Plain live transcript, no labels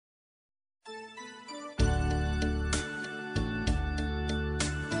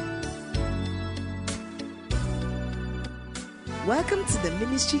Welcome to the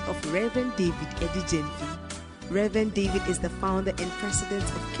ministry of Reverend David Edijenfi. Reverend David is the founder and president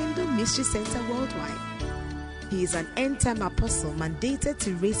of Kingdom Mystery Center Worldwide. He is an end-time apostle mandated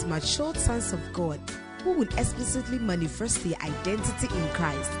to raise matured sons of God who will explicitly manifest their identity in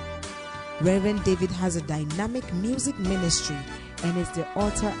Christ. Reverend David has a dynamic music ministry and is the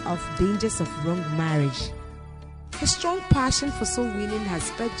author of Dangers of Wrong Marriage. His strong passion for soul winning has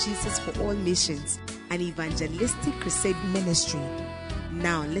spread Jesus for all nations, an evangelistic crusade ministry.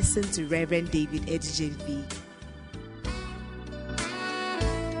 Now listen to Reverend David Edijenfi.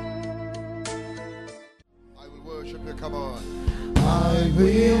 Come on. I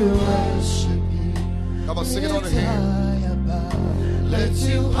will worship you. Come on, sing it on here. Let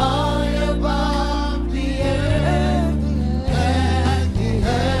you high above the earth and the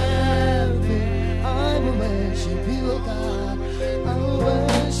heaven. I will worship you, God. I will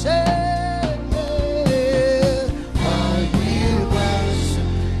worship you. I will worship.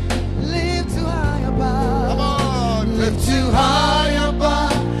 Lift you high above. Come on, lift you high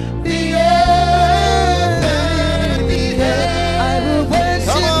above the earth.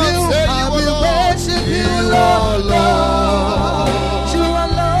 Lord, Lord, you are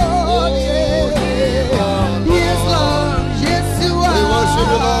Lord, yeah. Yes, Lord, yes, you are. We worship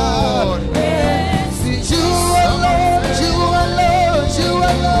you, Lord. Yes, you are Lord, you are Lord, you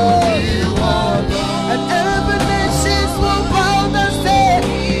are Lord, you are Lord. And every nation will bow and say,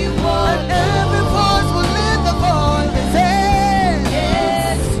 and every voice will lift the voice and say,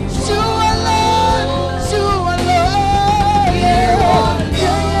 yes, you are Lord, you are Lord, yeah,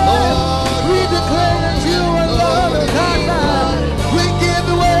 yeah. We declare.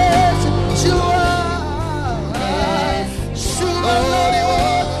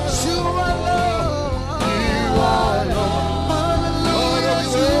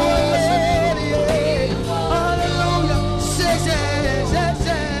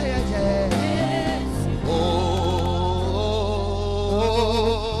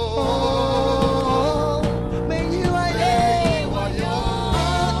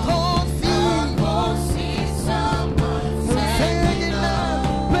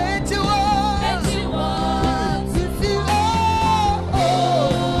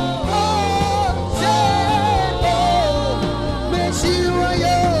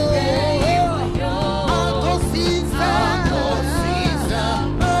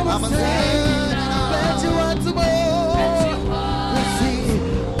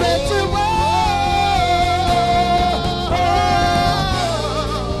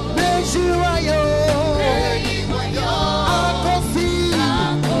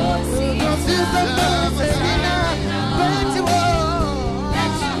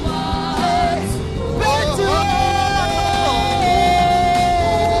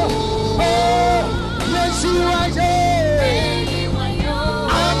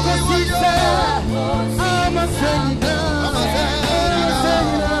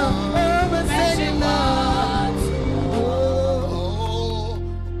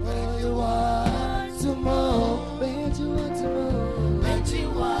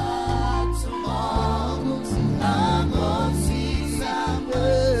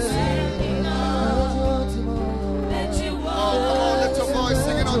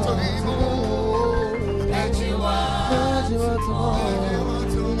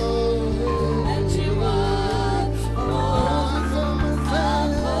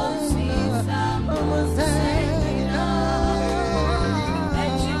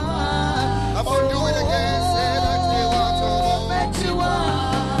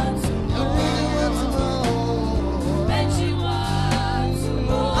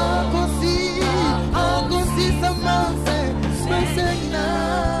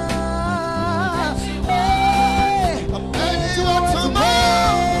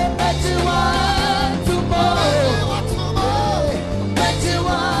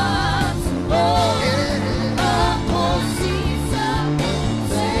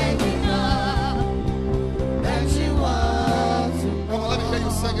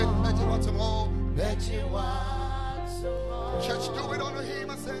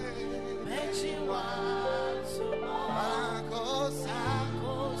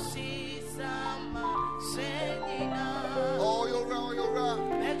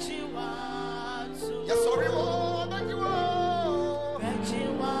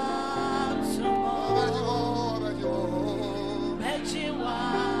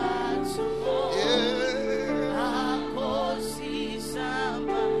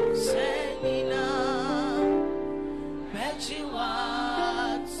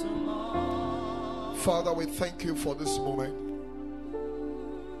 Father, we thank you for this moment.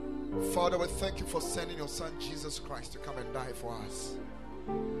 Father, we thank you for sending your son Jesus Christ to come and die for us.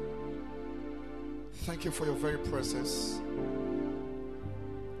 Thank you for your very presence.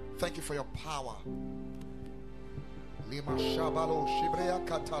 Thank you for your power. Lima Shabalo Shibrea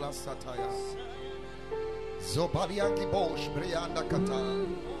Katala Sataya Zobadia Gibo Shbreanda Kata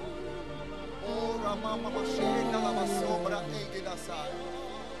Ora Mama Mashina Lama Sobra Egidasai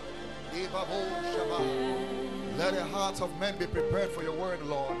Ibabo Shaba. Let the hearts of men be prepared for your word,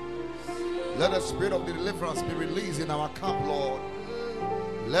 Lord. Let the spirit of deliverance be released in our camp, Lord.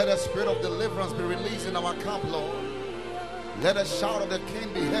 Let the spirit of deliverance be released in our camp, Lord. Let the shout of the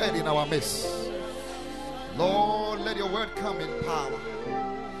King be heard in our midst. Lord, let your word come in power.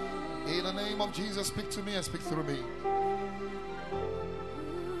 In the name of Jesus, speak to me and speak through me.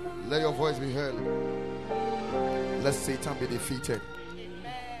 Let your voice be heard. Let Satan be defeated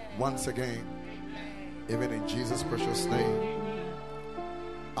once again. Even in Jesus' precious name.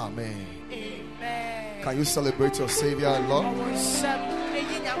 Amen. Amen. Can you celebrate your Savior and Lord?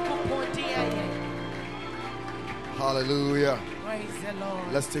 Hallelujah. Praise the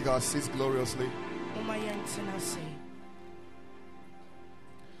Lord. Let's take our seats gloriously.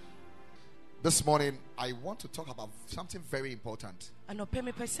 This morning, I want to talk about something very important. And I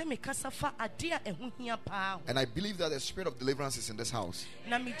believe that the spirit of deliverance is in this house.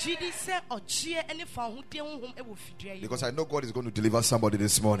 Because I know God is going to deliver somebody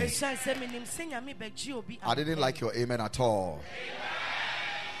this morning. I didn't like your amen at all.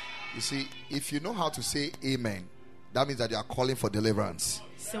 You see, if you know how to say amen, that means that you are calling for deliverance.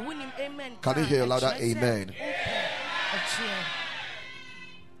 Can you hear a louder amen?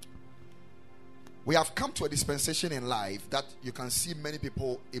 We have come to a dispensation in life that you can see many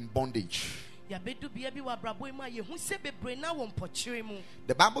people in bondage. The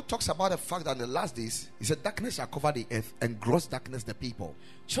Bible talks about the fact that in the last days, it said darkness shall cover the earth and gross darkness the people.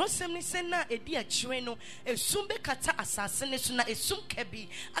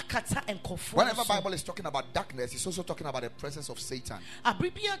 Whenever Bible is talking about darkness, it's also talking about the presence of Satan.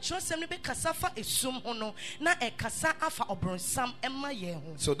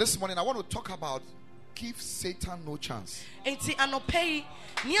 So this morning I want to talk about give Satan no chance.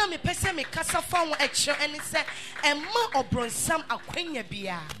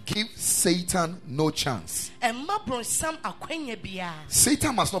 Give Satan no chance.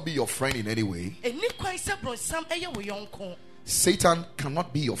 Satan must not be your friend in any way. Satan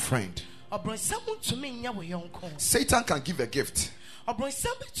cannot be your friend. Satan can give a gift,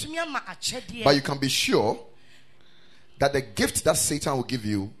 but you can be sure that the gift that Satan will give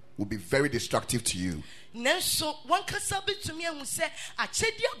you will be very destructive to you. One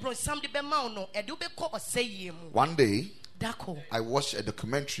day, I watched a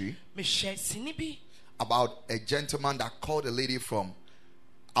documentary about a gentleman that called a lady from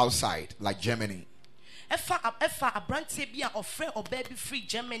outside, like Germany.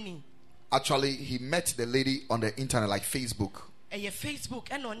 Actually, he met the lady on the internet, like Facebook. And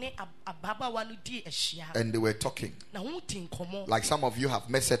they were talking. Like some of you have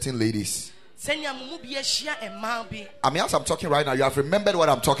met certain ladies. I mean, as I'm talking right now, you have remembered what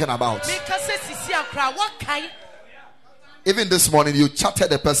I'm talking about. Even this morning, you chatted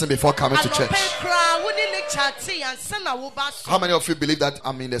the person before coming to church. How many of you believe that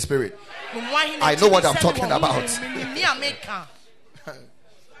I'm in the spirit? I know what I'm talking about.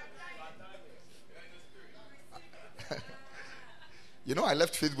 You know, I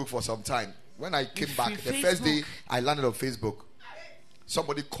left Facebook for some time. When I came back, the first day I landed on Facebook,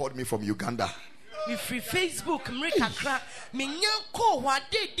 somebody called me from Uganda.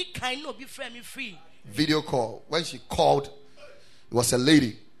 Video call. When she called, it was a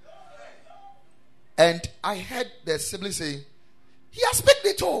lady. And I heard the sibling saying, he has picked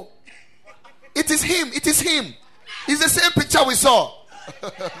it all. It is him. It is him. It's the same picture we saw.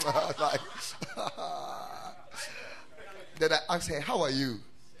 Then I asked her, how are you?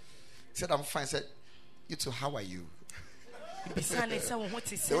 She said, I'm fine. I said, you too, how are you?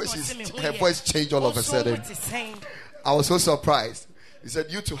 The way her voice changed all of a sudden. I was so surprised. He said,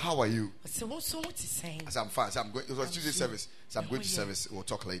 you too, how are you? I said, I'm fine. I said, I'm going. It was Tuesday service. So I'm going to service. We'll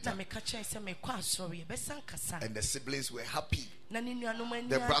talk later. And the siblings were happy.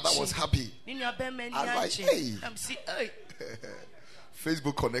 The brother was happy. I was like, hey.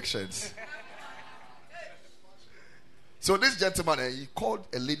 Facebook connections. So this gentleman, he called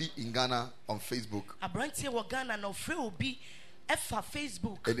a lady in Ghana on Facebook.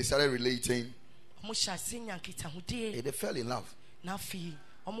 And they started relating. And they fell in love.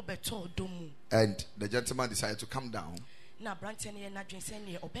 And the gentleman decided to come down.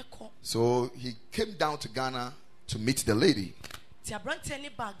 So he came down to Ghana to meet the lady.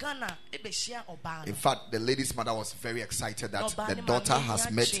 In fact, the lady's mother was very excited that the daughter has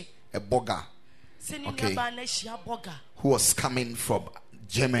met a bogger, okay, who was coming from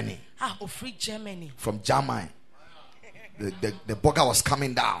Germany. From Germany. The bogger was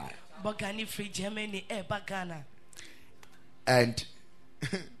coming down. And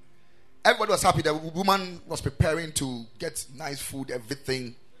everybody was happy. The woman was preparing to get nice food,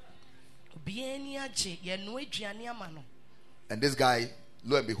 everything. And this guy,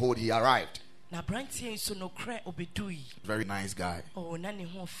 lo and behold, he arrived. Very nice guy.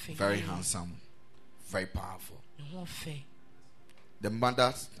 Very handsome. Very powerful. The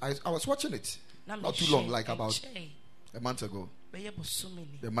mother, I was watching it not too long, like about a month ago.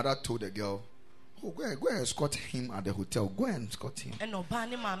 The mother told the girl, oh, go and escort him at the hotel. Go and escort him. Now, I'm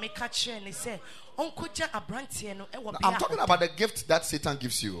talking about the gift that Satan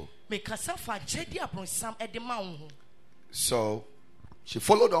gives you. So she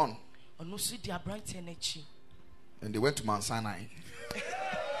followed on. And they went to Mount Sinai.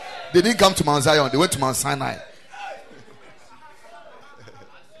 They didn't come to Mount Zion, they went to Mount Sinai.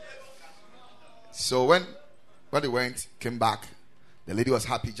 So when they went, came back, the lady was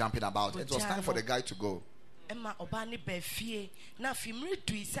happy, jumping about. It was time for the guy to go. So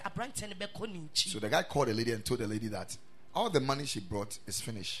the guy called the lady and told the lady that all the money she brought is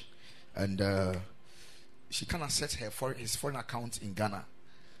finished. And she kind of set his foreign account in Ghana.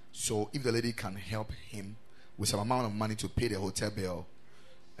 So if the lady can help him with some amount of money to pay the hotel bill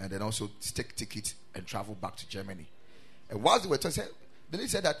and then also take ticket and travel back to Germany. And whilst they were talking, the lady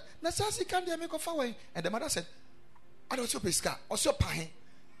said that, and the mother said, I don't pay scar. Also pay.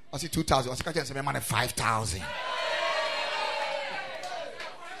 I see 2,000. I see 5,000.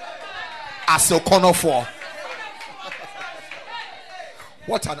 Assel corner for.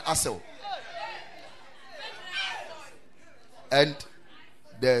 What an assel. And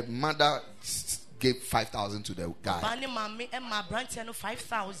the mother gave 5,000 to the guy.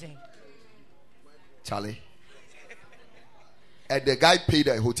 5,000. And the guy paid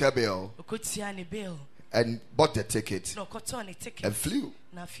a hotel bill and bought the ticket and flew.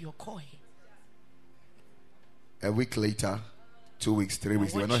 A week later, 2 weeks, 3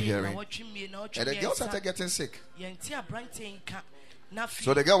 weeks, they were not hearing. And the girl started getting sick.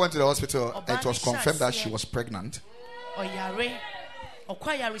 So the girl went to the hospital and it was confirmed that she was pregnant. And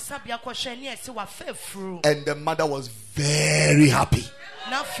the mother was very happy.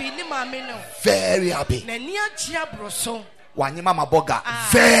 Very happy. Wanyama Boga,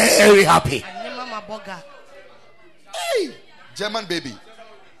 very happy. Hey, German baby.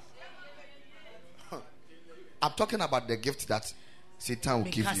 I'm talking about the gift that Satan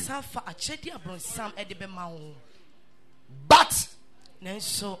will give you. But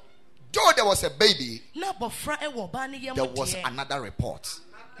though there was a baby, there was another report.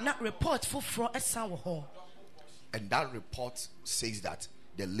 And that report says that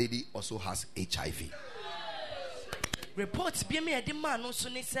the lady also has HIV.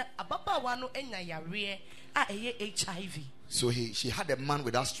 So she had a man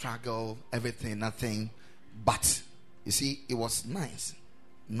without struggle, everything, nothing. But you see, it was nice,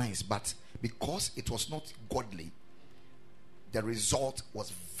 but because it was not godly, the result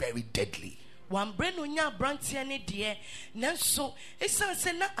was very deadly.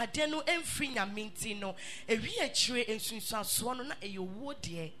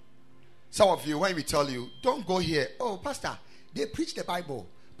 Some of you, when we tell you, don't go here. Oh, Pastor, they preach the Bible.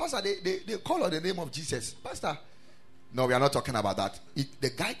 Pastor, they call on the name of Jesus. Pastor, no, we are not talking about that. The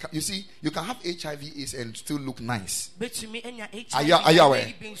guy, you see, you can have HIV and still look nice. Are you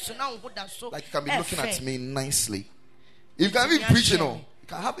aware? Like you can be looking at me nicely. You can even preach, you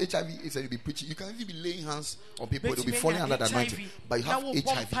can have HIV AIDS and you'll be preaching. You can even be laying hands on people. They'll be falling under the anointing. But you have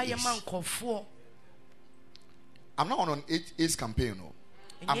HIV AIDS. I'm not on an AIDS campaign, no.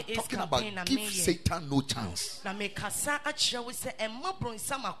 I'm talking about give Satan no chance. There are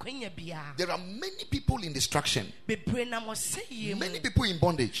many people in destruction. Many people in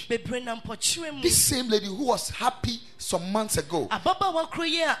bondage. This same lady who was happy some months ago, her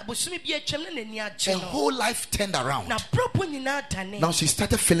whole life turned around. Now she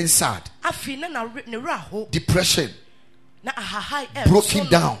started feeling sad, depression, broken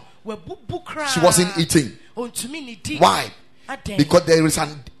down. She wasn't eating. Why? Because there is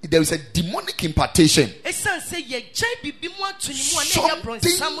a demonic impartation. Something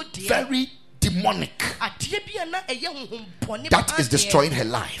very demonic that is destroying her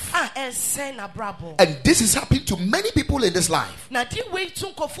life. And this is happening to many people in this life. There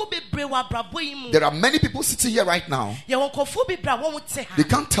are many people sitting here right now. They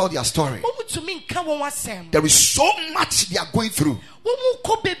can't tell their story. There is so much they are going through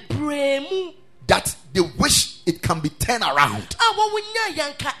that they wish it can be turned around.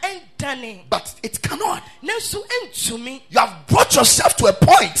 But it cannot. You have brought yourself to a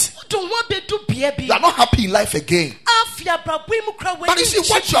point. You are not happy in life again. But you see,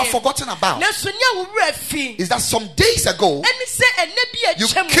 what you have forgotten about is that some days ago you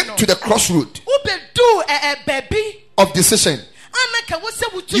came to the crossroad of decision.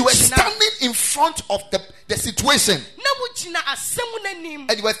 You were standing in front of the situation,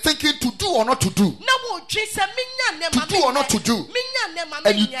 and you were thinking to do or not to do, to do or not to do,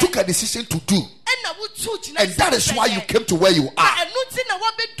 and you took a decision to do, and that is why you came to where you are.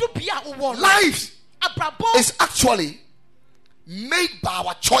 Life is actually made by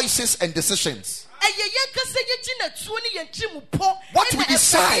our choices and decisions. What we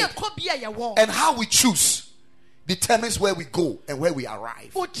decide and how we choose determines where we go and where we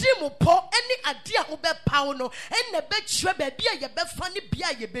arrive.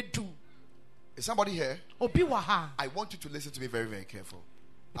 Is somebody here? I want you to listen to me very, very careful.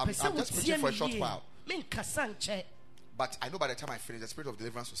 I'm just preaching for a short while. But I know by the time I finish, the spirit of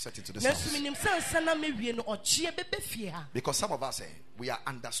deliverance will set into this house. Because some of us, we are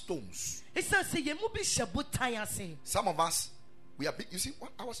under stones. Some of us, we are big. You see,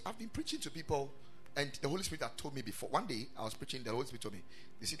 I've been preaching to people, and the Holy Spirit had told me before. One day I was preaching, the Holy Spirit told me,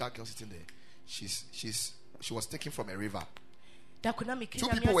 "You see that girl sitting there? She was taken from a river." 2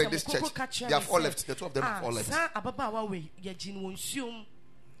 people were in this church. They have all left. The 2 of them have all left.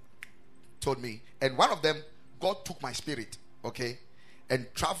 Told me, and one of them, God took my spirit, okay,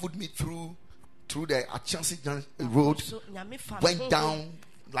 and traveled me through the Akklesia road, went down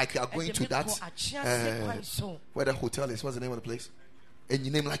like you are going to that where the hotel is. What's the name of the place? And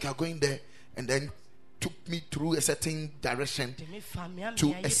you name like you are going there, and then took me through a certain direction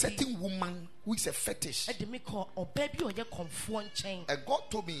to a certain woman who is a fetish. And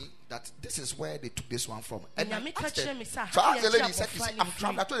God told me that this is where they took this one from. And I asked her, so I asked the lady, said,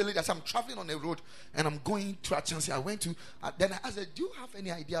 I told the lady, I said, I'm traveling on the road and I'm going to Akklesia. I went to, then I asked her, do you have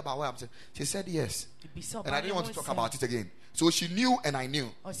any idea about where I'm saying? She said yes. And I didn't want to talk about it again. So she knew and I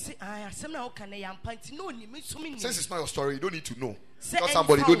knew. Since it's not your story, you don't need to know. Not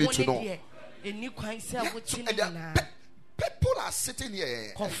somebody, you don't need to know. Yeah, people are sitting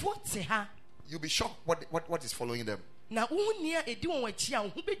here. You'll be shocked what is following them.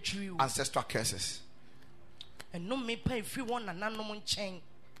 Ancestral curses.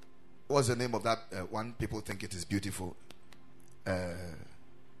 What's the name of that one? People think it is beautiful.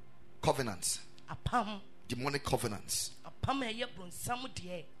 Covenants. Demonic covenants.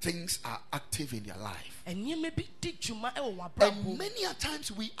 Things are active in their life. And many a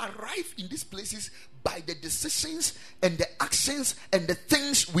times we arrive in these places by the decisions and the actions and the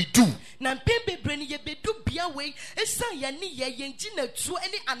things we do.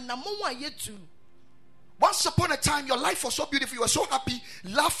 Once upon a time, your life was so beautiful. You were so happy,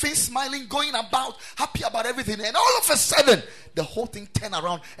 laughing, smiling, going about, happy about everything. And all of a sudden, the whole thing turned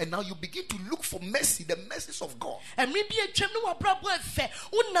around. And now you begin to look for mercy, the mercies of God. The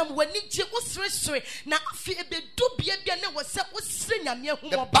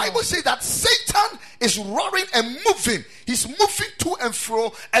Bible says that Satan is roaring and moving. He's moving to and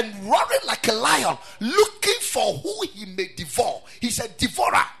fro and roaring like a lion, looking for who he may devour. He's a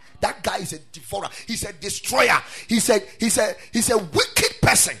devourer. That guy is a devourer. He's a destroyer. He's a wicked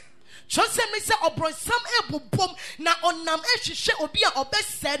person. So I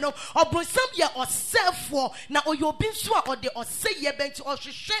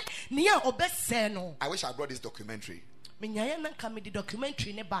wish I brought this documentary.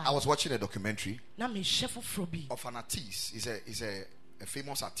 I was watching a documentary of an artist. He's a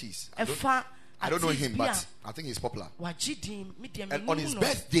famous artist. I don't know him, but I think he's popular. And on his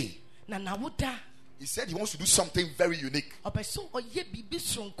birthday, he said he wants to do something very unique. And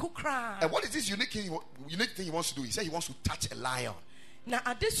what is this unique thing he wants to do? He said he wants to touch a lion.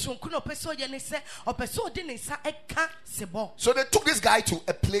 So they took this guy to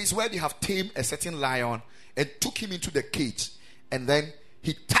a place where they have tamed a certain lion and took him into the cage. And then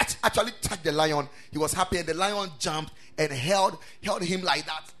he actually touched the lion. He was happy, and the lion jumped and held him like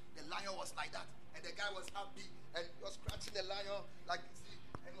that. The lion was like that. The guy was happy and he was scratching the lion like this,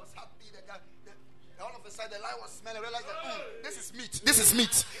 and he was happy. All of a sudden the lion was smelling, realized that this is meat. This is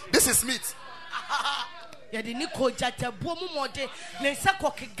meat. This is meat.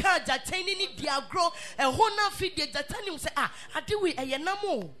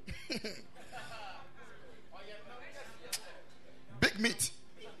 Big meat.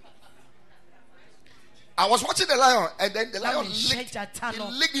 I was watching the lion, and then the lion licked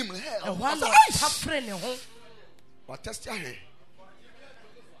him.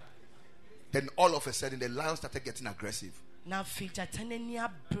 Then all of a sudden, the lion started getting aggressive. And I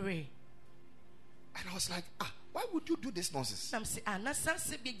was like, why would you do this nonsense?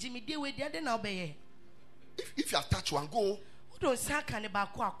 If you have touched one, go.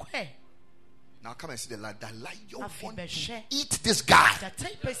 Now come and see the lion. The lion wants to eat this guy.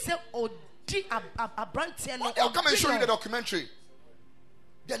 I'll come and show you the documentary.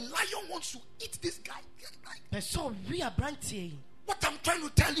 The lion wants to eat this guy. What I'm trying to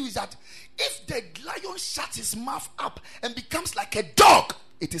tell you is that if the lion shuts his mouth up and becomes like a dog,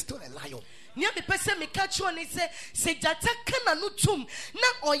 it is still a lion. Don't tell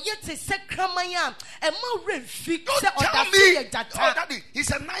me, Daddy,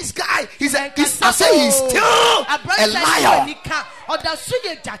 he's a nice guy. I say he's still a lion.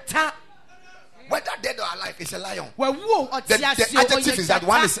 Whether dead or alive, it's a lion. The adjective is that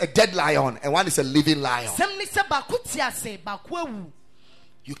one is a dead lion and one is a living lion.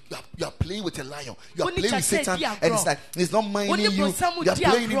 You are playing with a lion. You are playing with Satan, and it's like it's not minding you. You are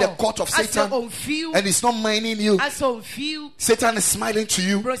playing in the court of Satan, and it's not minding you. Satan is smiling to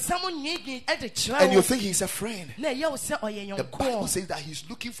you, and you think he's a friend. The Bible says that he's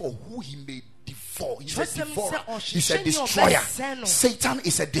looking for who he may devour. He's a devourer. He's a destroyer. Satan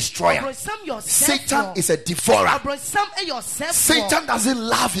is a destroyer. Satan is a devourer. Satan doesn't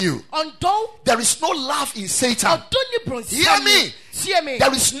love you. There is no love in Satan. Hear me.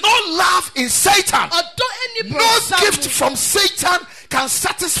 There is no love in Satan. No gift from Satan can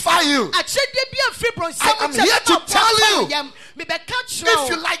satisfy you. I am here to tell you, if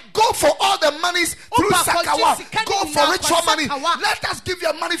you like, go for all the monies through Sakawa. Go for ritual money. Let us give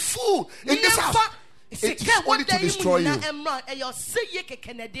your money full in this house. It is only to destroy you. It's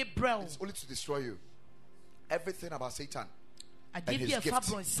only to destroy you. Everything about Satan and his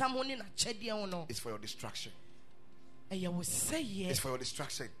gifts is for your destruction. It's for your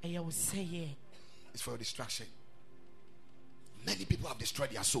distraction. It's for your distraction. Many people have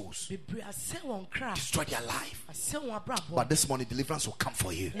destroyed their souls, destroyed their life. But this morning, deliverance will come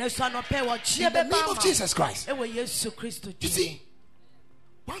for you. In the name of Jesus Christ. You see,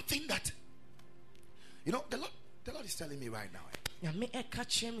 one thing that, the Lord is telling me right now.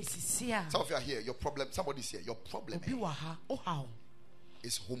 Some of you are here. Your problem, somebody's here. Your problem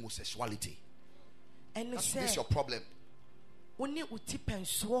is homosexuality. This is your problem. No,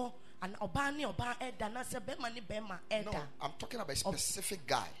 I'm talking about a specific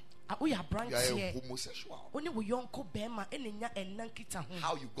guy. You are a homosexual.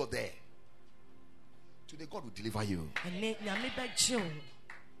 How you got there? Today God will deliver you.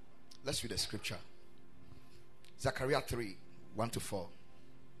 Let's read the scripture. Zechariah 3:1-4.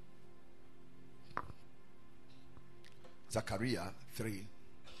 Zechariah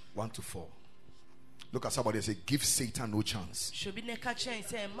 3:1-4. Look at somebody and say, give Satan no chance.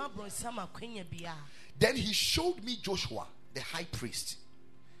 Then he showed me Joshua, the high priest,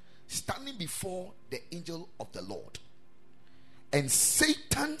 standing before the angel of the Lord, and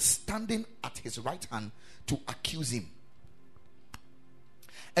Satan standing at his right hand to accuse him.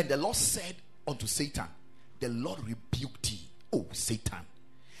 And the Lord said unto Satan, the Lord rebuked thee, O Satan.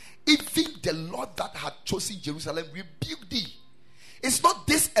 Even the Lord that had chosen Jerusalem rebuked thee. Is not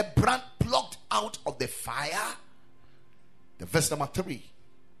this a brand plucked out of the fire? The verse number 3.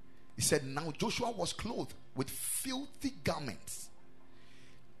 He said, now Joshua was clothed with filthy garments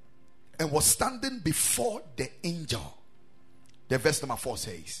and was standing before the angel. The verse number 4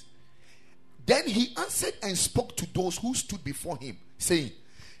 says, then he answered and spoke to those who stood before him, saying,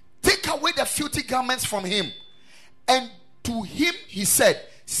 take away the filthy garments from him. And to him he said,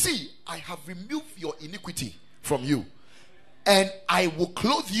 see, I have removed your iniquity from you, and I will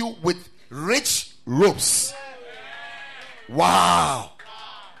clothe you with rich robes. Wow.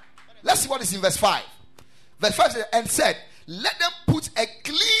 Let's see what is in verse 5. Verse 5 says, and said, let them put a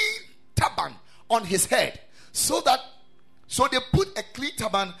clean turban on his head. So they put a clean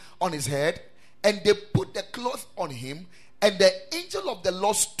turban on his head, and they put the cloth on him, and the angel of the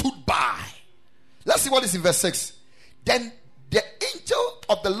Lord stood by. Let's see what is in verse 6. Then the angel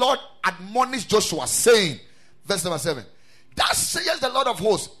of the Lord admonished Joshua, saying, verse number 7, thus says the Lord of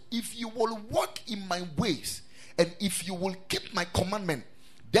hosts, if you will walk in my ways, and if you will keep my commandment,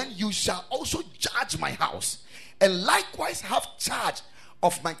 then you shall also judge my house, and likewise have charge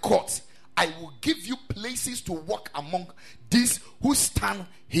of my courts. I will give you places to walk among these who stand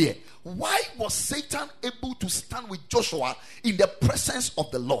here. Why was Satan able to stand with Joshua in the presence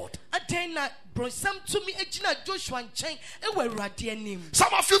of the Lord? Some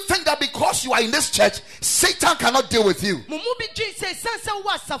of you think that because you are in this church, Satan cannot deal with you.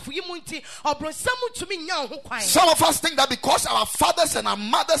 Some of us think that because our fathers and our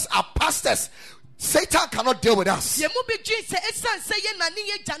mothers are pastors, Satan cannot deal with us. The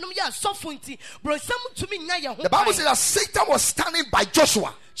Bible says that Satan was standing by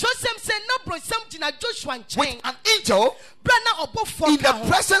Joshua with an angel in the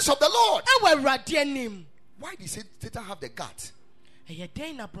presence of the Lord. Why did Satan have the guts?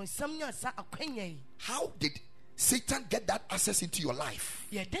 How did Satan get that access into your life?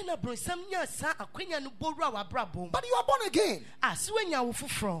 But you are born again.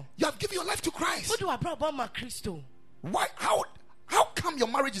 You have given your life to Christ. Why? How come your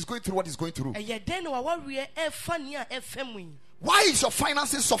marriage is going through what it's going through? Why is your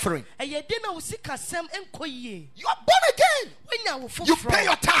finances suffering? You are born again. You pay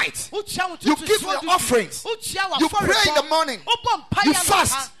your tithes. You give your offerings. You pray in the morning. You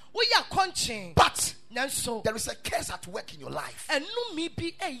fast. But there is a curse at work in your life. How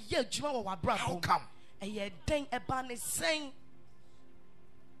come?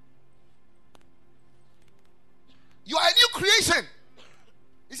 You are a new creation.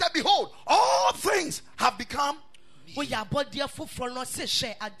 He said, behold, all things have become new. How come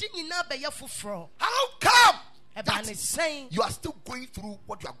that you are still going through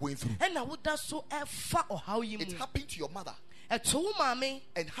what you are going through? It happened to your mother and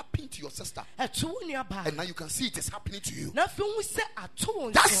happened to your sister, and now you can see it is happening to you. That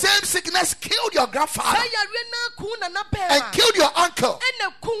same sickness killed your grandfather and killed your uncle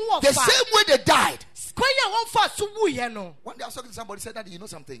the same way they died. One day I was talking to somebody, said that, you know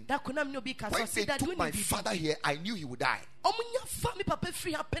something, when they took my father here, I knew he would die,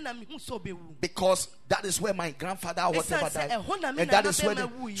 because that is where my grandfather or whatever died, and that is where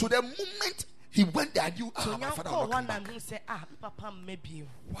so the moment he went there, I knew, my father will not come back.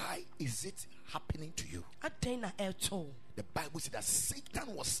 Why is it happening to you? The Bible says that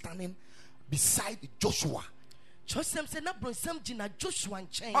Satan was standing beside Joshua. My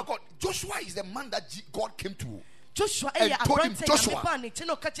God, Joshua is the man that God came to and told him, Joshua,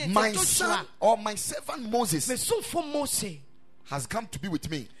 my son or my servant Moses has come to be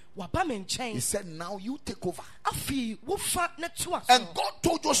with me. He said, now you take over. And God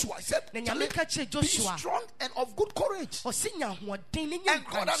told Joshua, he said, be strong and of good courage. And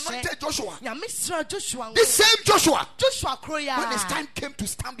God anointed Joshua. This same Joshua, when his time came to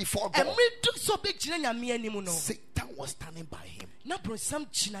stand before God, Satan was standing by him.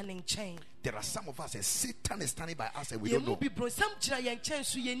 There are some of us, and Satan is standing by us, and we don't know.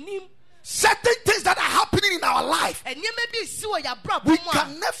 Certain things that are happening in our life, we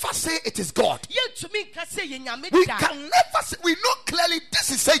can never say it is God. We can never say, we know clearly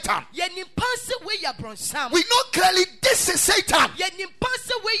this is Satan. We know clearly this is Satan.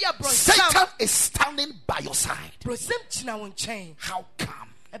 Satan is standing by your side. How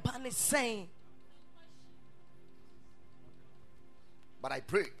come? But I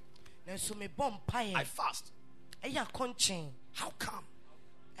pray, I fast. How come?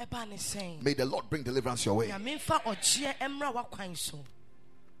 May the Lord bring deliverance your way.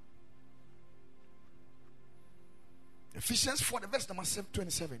 Ephesians 4, the verse number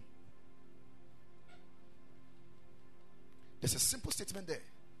 27. There's a simple statement there.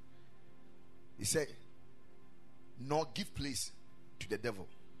 He said, nor give place to the devil.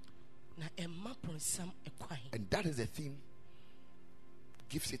 And that is the theme.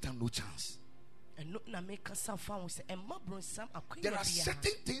 Give Satan no chance. There are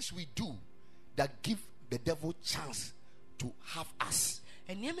certain things we do that give the devil chance to have us.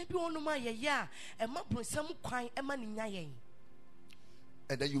 And then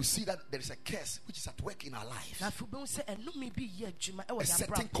you see that there is a curse which is at work in our lives. A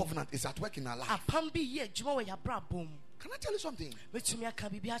certain covenant is at work in our life. Can I tell you something?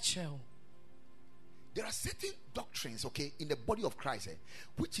 There are certain doctrines, okay, in the body of Christ,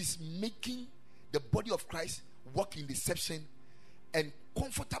 which is making the body of Christ walk in deception and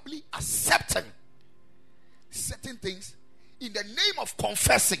comfortably accepting certain things in the name of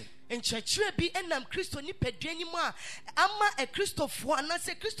confessing. In church, be enam Christo ni pedriani ma ama e Christopher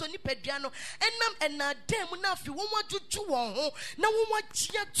anase Christo ni pedriano enam enadem na fi wonwa juju won ho na wonwa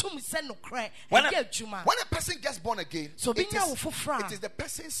chia tum se no kra when a person gets born again, so it is the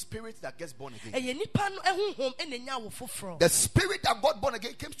person's spirit that gets born again. The spirit that got born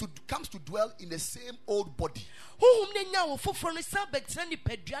again comes to dwell in the same old body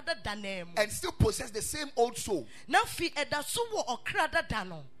and still possess the same old soul.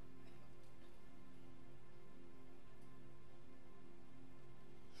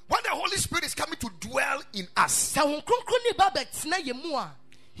 When the Holy Spirit is coming in us,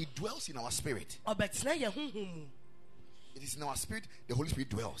 he dwells in our spirit. It is in our spirit the Holy Spirit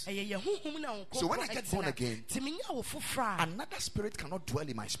dwells. So when I get born again, another spirit cannot dwell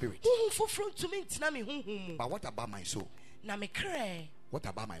in my spirit. But what about my soul? What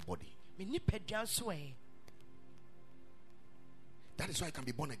about my body? That is why I can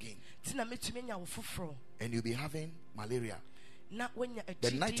be born again. And you'll be having malaria.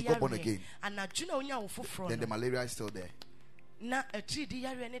 The night you got born again, then the malaria is still there.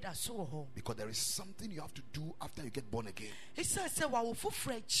 Because there is something you have to do after you get born again. To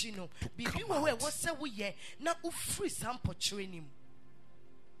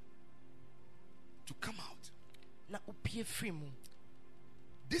come out.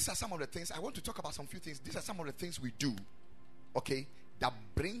 These are some of the things I want to talk about. Some few things. These are some of the things we do, okay, that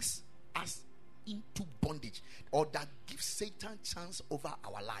brings us into bondage, or that gives Satan chance over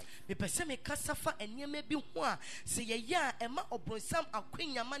our life.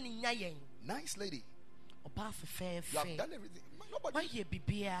 Nice lady. You have done everything. Nobody.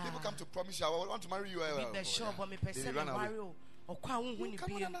 People come to promise you, I want to marry you. They run away. You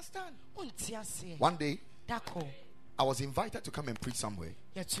cannot understand. One day, I was invited to come and preach somewhere.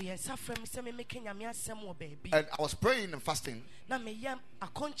 And I was praying and fasting.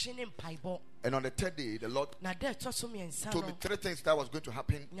 And on the third day, the Lord told me 3 things that was going to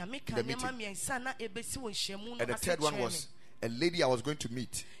happen in the meeting. And the third one was a lady I was going to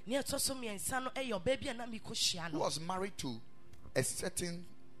meet who was married to a certain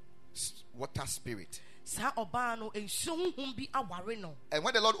water spirit. And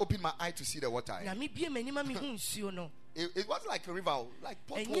when the Lord opened my eye to see the water, it was like a river, like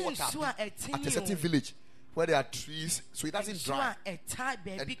potable water at a certain village where there are trees, so it doesn't dry. And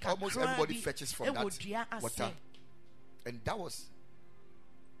almost everybody fetches from that water. And that was,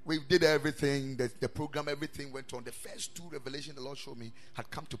 we did everything, the program, everything went on. The first 2 revelations the Lord showed me had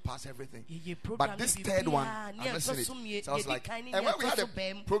come to pass, everything. But this third one, I'm missing it. So I was like, and when we had a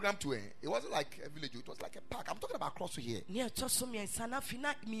program to it wasn't like a village, it was like a park. I'm talking about close to here.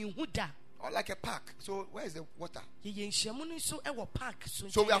 Or like a park. So where is the water?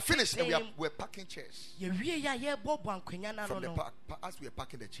 So we are finished and we're packing chairs. From the park, as we are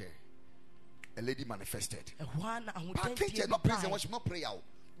packing the chair, a lady manifested. Packing chair, not praise and worship, not prayer.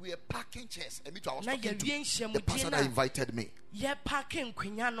 We are packing chairs. And me too, I was talking to the pastor that invited me. The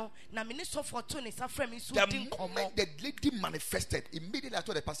moment the lady manifested, immediately I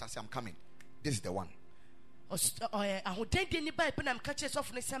told the pastor, I said, I'm coming. This is the one. So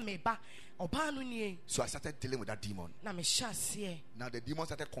I started dealing with that demon. Now the demon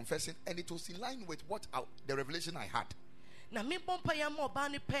started confessing, and it was in line with what the revelation I had.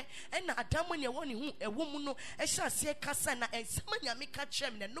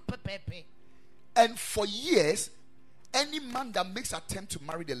 And for years, any man that makes attempt to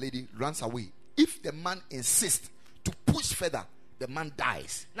marry the lady runs away. If the man insists to push further, the man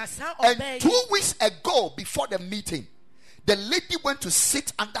dies. And 2 weeks ago, before the meeting, the lady went to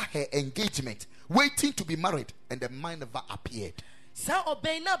sit under her engagement, waiting to be married, and the man never appeared. He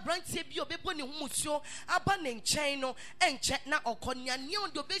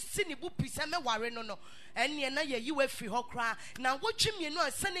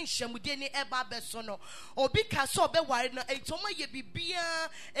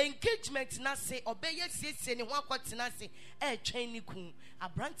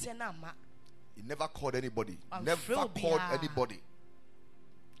never called anybody. Never called anybody.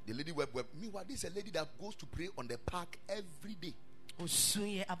 The lady meanwhile, this is a lady that goes to pray on the park every day.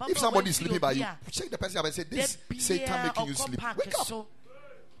 If somebody is sleeping by you, check the person up and say, this Satan making you sleep. Wake up.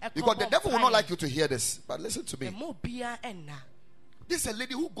 Because the devil will not like you to hear this. But listen to me. This is a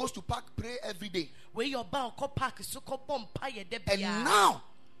lady who goes to park, pray every day. And now,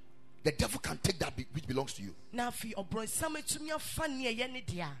 the devil can take that which belongs to you.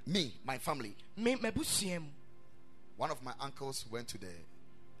 Me, my family. One of my uncles went to the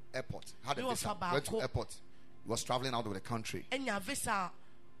airport. Had a visa. Went to the airport. He was traveling out of the country. When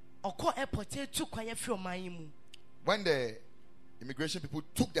the immigration people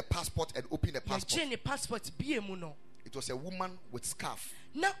took the passport and opened the passport, it was a woman with scarf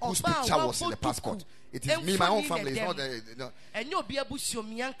whose picture was in the passport. It is me, my own family. It's not the, And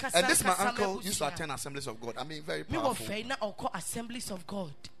this my uncle used to attend Assemblies of God. I mean, very powerful. Assemblies of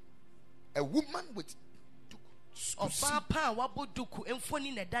God. A woman with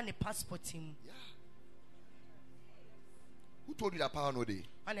Who told you that power no day?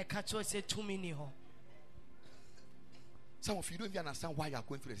 Some of you don't even understand why you are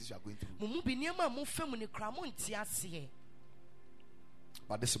going through the things you are going through.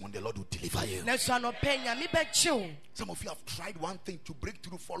 But this is when the Lord will deliver you. Na so anɔpɛ nyame bɛkye. Some of you have tried one thing to break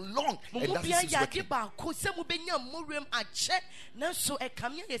through for long, Mo and mu that bia is yɛ working. ade baako sɛ mo benya mmɔrem akyɛ na so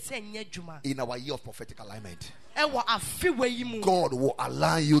ɛkamea yɛ sɛ nyɛ adwuma. In our year of prophetic alignment, Ɛwɔ afiwa yi mu. God will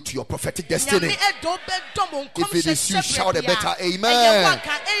align you to your prophetic destiny. Nyame ɛdɔ bɛdɔ mo If it is you, nkɔmhyɛ shout a better ɛyɛ amen.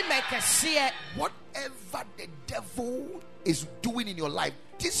 waka amen kɛseɛ. Whatever the devil is doing in your life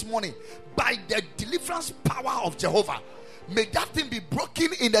this morning, by the deliverance power of Jehovah, may that thing be broken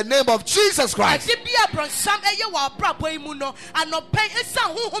in the name of Jesus Christ. Ade bi abrɔnsam ɛyɛ wɔ abrabɔ yi mu no anɔpɛ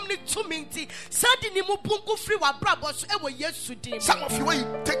ɛsa honhom ne tumi nti sadi ne mu punku firi wɔ abrabɔ so ɛwɔ Yesu din mu. Some of you, when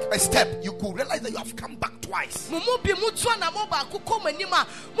you take a step, you could realize that you have come back twice. Mo mu bi mu to na mo baako kɔ mo anim a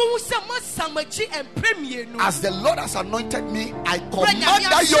mo hu sɛ mo asam akyi ɛmprɛ mmienu. As the Lord has anointed me, I command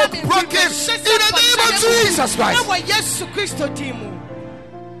that yoke broken in the name of Jesus Christ. Ɛwɔ Yesu Kristo din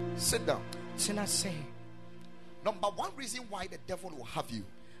mu. Sit down. Tena sɛ Number one reason why the devil will have you,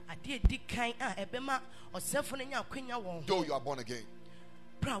 ade di kan a ɛbɛma ɔsɛfo no nya akwanya wɔn though you are born again,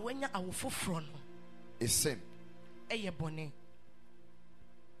 bra wanya awo foforɔ no is sin. ɛyɛ bɔne.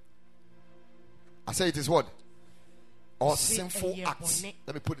 I say it is what? Or Say sinful ɛyɛ acts. bɔne.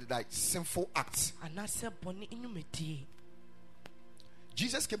 Let me put it like sinful acts. Anaasɛ bɔne nnwumadie.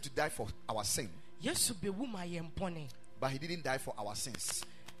 Jesus came to die for our sin, Yesu bɛwu ma yɛn bɔne. but he didn't die for our sins.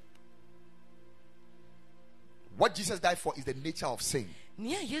 What Jesus died for is the nature of sin.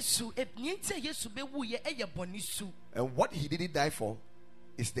 Nea Yesu nti a Yesu bɛwu yɛ ɛyɛ bɔne su. And what he didn't die for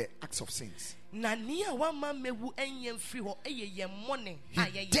is the acts of sins. Na nea wama mɛwu ɛnyɛ mfiri hɔ ɛyɛ yɛn mmɔne He a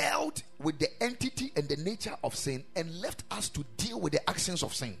yɛyɛ. dealt with the entity and the nature of sin and left us to deal with the actions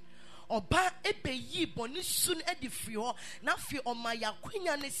of sin. Ɔba ɛbɛyi bɔne su no ɛde firi hɔ na afei ɔma yɛ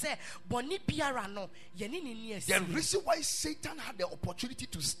akwanya ne sɛ bɔne biara no yɛne ne ni The asi. reason why Satan had the opportunity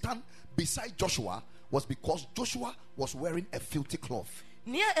to stand beside Joshua was because Joshua was wearing a filthy cloth.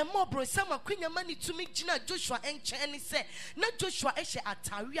 Nea ɛma ɔbrɔnsam akwanya ma ne tumi gyina Joshua nkyɛn ne sɛ na Joshua ɛhyɛ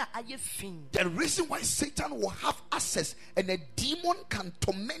atare a ayɛ fi. The reason why Satan will have access and a demon can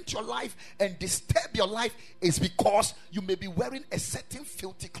torment your life and disturb your life is because you may be wearing a certain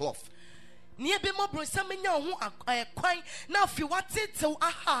filthy cloth. Nea bɛma ɔbrɔnsam anya ho kwan na afei watetew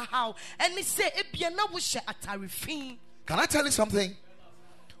ahahaw ɛne sɛ ebia na wohyɛ atare fi. Can I tell you something?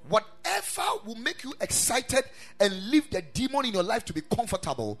 Whatever will make you excited and leave the demon in your life to be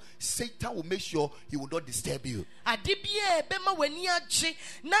comfortable, Satan will make sure he will not disturb you. Ade bia ɛbɛma w'ani agye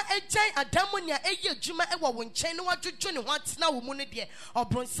na ɛgyae adamu nea ɛyɛ adwuma ɛwɔ wo nkyɛn na wadwodwo ne ho atena wo mu no deɛ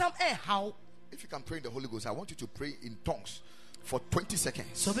ɔbrɔnsam ɛhaw. If you can pray in the Holy Ghost, I want you to pray in tongues for 20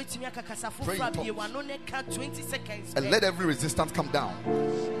 seconds. So obetumi akakasa Pray in foforɔ tongues. abie w'ano ne ka 20 seconds. And let every resistance come down.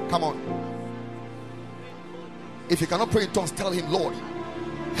 Come on. If you cannot pray in tongues, tell him, Lord,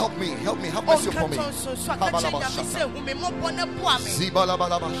 help me, have mercy upon me.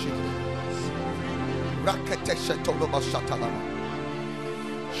 Zibalabalabashik. Raketeshetolobashatalama.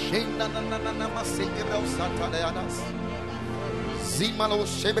 Shinanananamasingibrosataleanas. Zimalo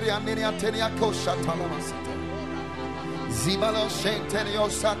shebrianiniateniako shatalamasata. Zimalo shentenio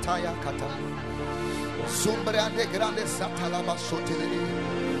sataya kata. Zumbrande grande satalaba sotelele.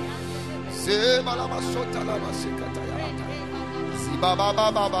 Zibalaba sotalaba sikataya. Zibaba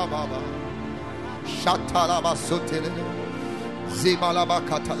baba baba. Shatalaba sotelele. Zibalaba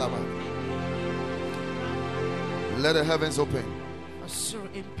katalaba. Let the heavens open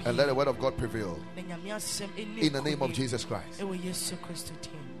and let the word of God prevail in the name of Jesus Christ.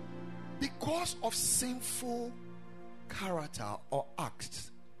 Because of sinful character or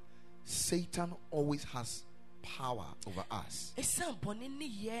acts, Satan always has power over us.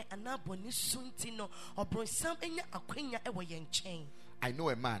 I know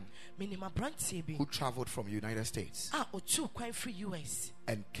a man who traveled from United States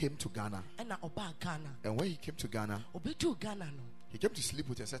and came to Ghana. And when he came to Ghana, he came to sleep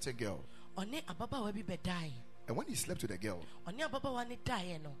with a certain girl. And when he slept with the girl,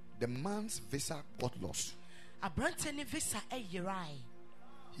 the man's visa got lost.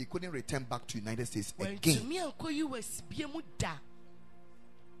 He couldn't return back to United States again.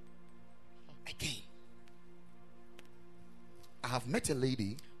 I have met a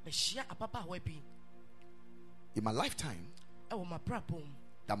lady in my lifetime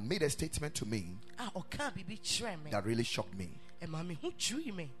that made a statement to me that really shocked me.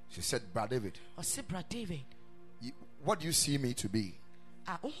 She said, Brother David, what do you see me to be?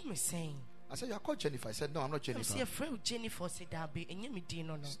 I said, you are called Jennifer. I said, no, I'm not Jennifer.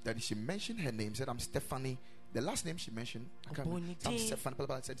 Then she mentioned her name, said, I'm Stephanie. The last name she mentioned, I can't remember. I'm Stephanie.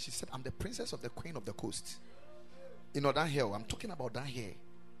 She said, I'm the princess of the Queen of the Coast. You know that hair, I'm talking about that hair.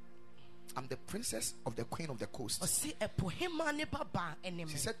 I'm the princess of the queen of the coast. She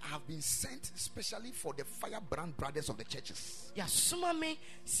said, I have been sent specially for the firebrand brothers of the churches. Now, this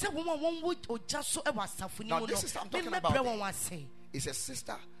sister I'm talking about is a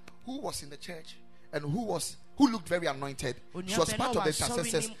sister who was in the church and who looked very anointed. She was part of the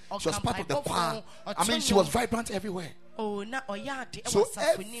intercessors. She was part of the choir. I mean, she was vibrant everywhere. So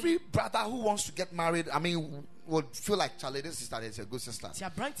every brother who wants to get married, I mean, would feel like, Charlie, this sister is a good sister.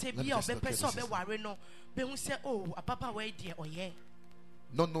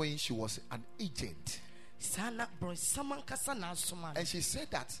 Not knowing she was an agent. And she said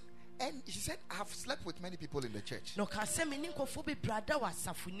that. And she said, I have slept with many people in the church.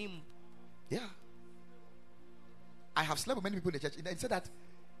 Yeah. I have slept with many people in the church. And he said that.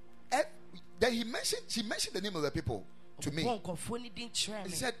 Then she mentioned the name of the people to me.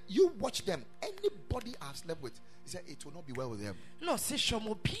 He said, you watch them. Anybody I have slept with, he said, it will not be well with them. No, as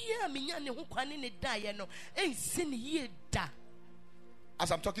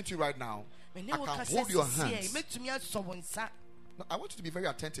I'm talking to you right now, I can hold your hands. No, I want you to be very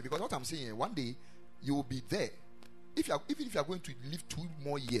attentive, because what I'm saying, one day you will be there. Even if you are going to live 2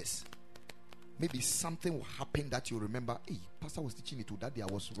 more years, maybe something will happen that you remember. Hey, Pastor was teaching me to that day I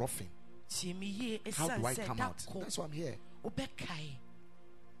was roughing. How do I come out? That's why I'm here.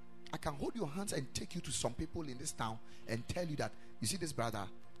 I can hold your hands and take you to some people in this town and tell you that, you see this brother,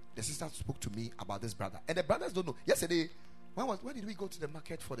 the sister spoke to me about this brother. And the brothers don't know. Yesterday, when did we go to the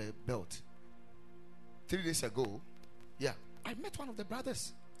market for the belt? 3 days ago. Yeah. I met one of the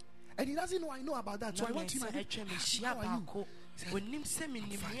brothers. And he doesn't know I know about that. So I went to him and said, how are you?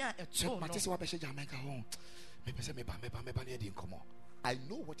 I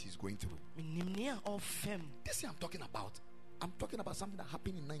know what he's going through. This thing I'm talking about. I'm talking about something that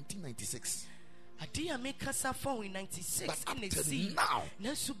happened in 1996. But up to now,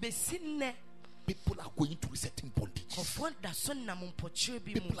 people are going through certain bondages.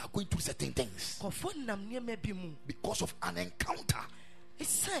 People are going through certain things because of an encounter, a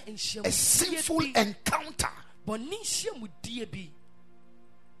sinful encounter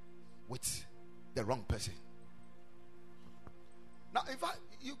with the wrong person. Now,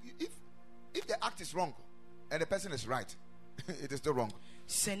 if the act is wrong and the person is right, it is still wrong.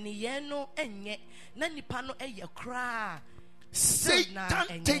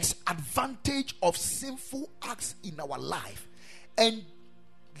 Satan takes advantage of sinful acts in our life, and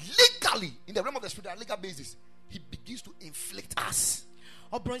legally, in the realm of the spirit, on a legal basis, he begins to inflict us.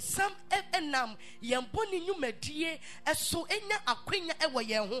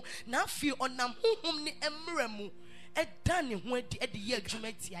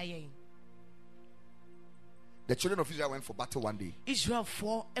 The children of Israel went for battle one day. They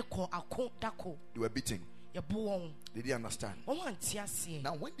were beaten. They didn't understand.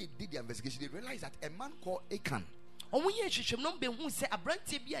 Now, when they did the investigation, they realized that a man called Achan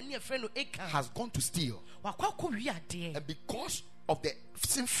has gone to steal. And because of the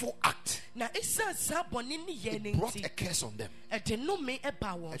sinful act, it brought a curse on them. And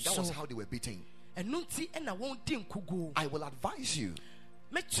that was how they were beaten. I will advise you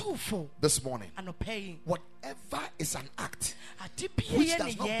this morning, whatever is an act which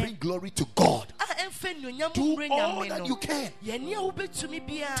does not bring glory to God, do all that you can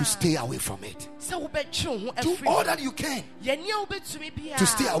to stay away from it. Do all that you can to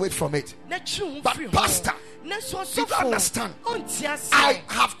stay away from it. But Pastor, you don't understand. I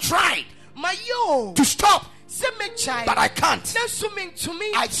have tried to stop, but I can't.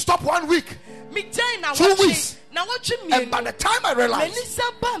 I stopped 1 week, 2 weeks, and by the time I realize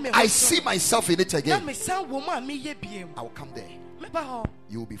I see myself in it again, I will come there.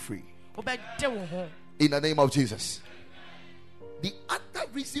 You will be free. In the name of Jesus. The other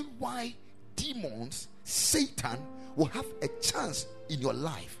reason why demons, Satan, will have a chance in your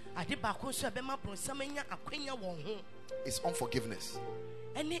life is unforgiveness.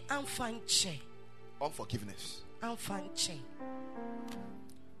 Unforgiveness.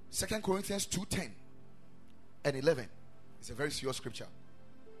 2 Corinthians 2:10 and 11. It's a very serious scripture.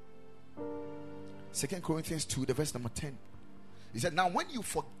 2 Corinthians 2, the verse number 10. He said, now when you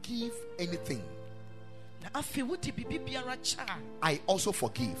forgive anything, I also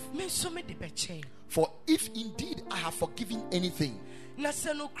forgive. For if indeed I have forgiven anything, I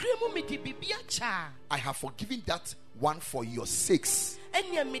have forgiven that one for your sakes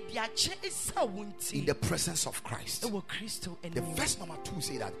in the presence of Christ. The verse number 2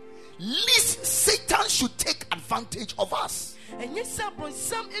 say that least Satan should take advantage of us.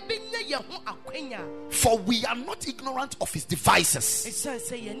 For we are not ignorant of his devices. So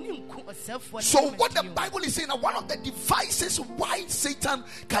what the Bible is saying, that one of the devices why Satan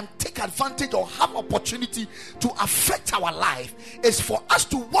can take advantage or have opportunity to affect our life is for us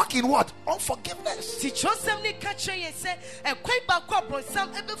to walk in what? Unforgiveness.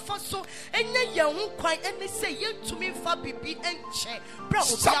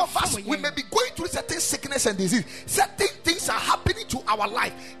 Some of us, we may be going through certain sickness and disease. Certain things are happening to our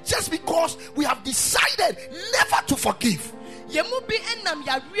life just because we have decided never to forgive.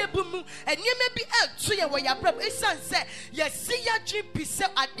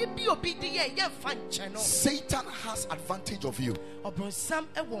 Satan has advantage of you.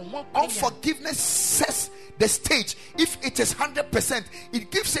 Unforgiveness sets the stage. If it is 100%,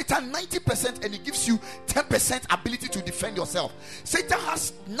 it gives Satan 90% and it gives you 10% ability to defend yourself. Satan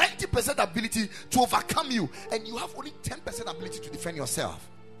has 90% ability to overcome you, and you have only 10% ability to defend yourself.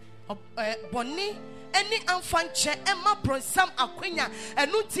 Any anfanche Emma Bronsam Aquina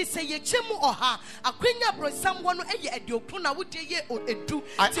and Nunti say ye chemu oha Aquina Bronsam one eye ediopuna would ye or edu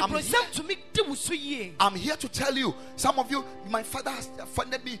to me do so ye. I'm here to tell you, some of you, my father has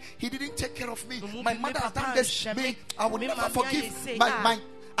funded me, he didn't take care of me, my mother has done this, me, I will never forgive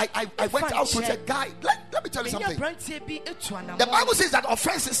I went out with a guy. Let me tell you something. The Bible says that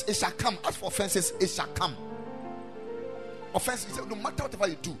offenses it shall come. As for offenses, it shall come. Offense, he said, no matter whatever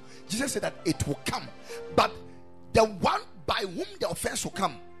you do, Jesus said that it will come. But the one by whom the offense will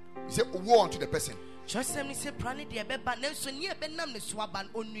come, he said, woe unto the person.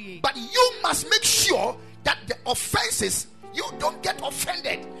 But you must make sure that the offenses, you don't get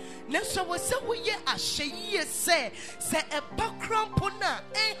offended.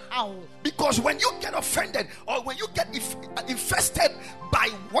 Because when you get offended or when you get infested by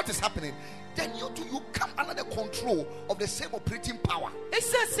what is happening, then you come under the control of the same operating power.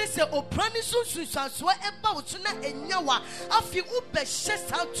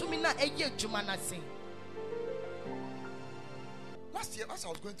 Last year, as I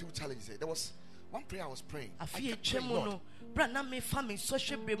was going through challenges, there was one prayer I was praying. I kept praying, Lord. There were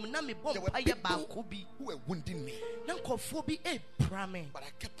people who were wounding me. But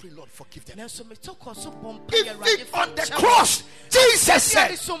I kept praying, Lord, forgive them. Even on the cross, Jesus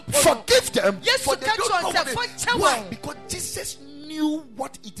said, forgive them, for they don't know what they do. Why? Because Jesus knew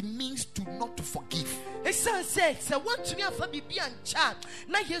what it means to not to forgive.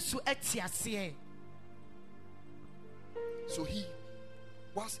 So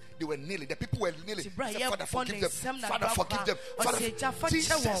once they were kneeling, the people were kneeling. Said, Father, forgive them. Father, forgive them. Father,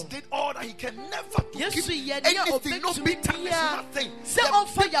 Jesus did all that he can never forgive anything, no bitterness, nothing. The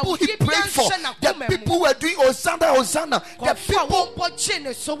people he prayed for, the people who were doing Hosanna, Hosanna, the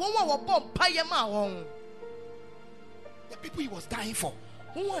people he was dying for,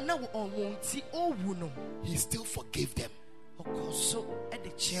 he still forgave them.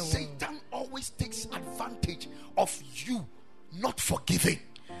 Satan always takes advantage of you not forgiving.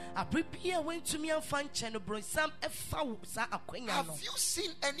 Have you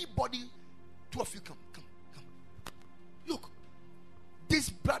seen anybody? Two of you come. Look, this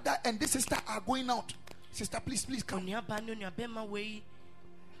brother and this sister are going out. Sister, please come.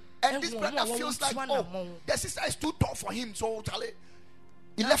 And this brother feels like, the sister is too tough for him, so Charlie,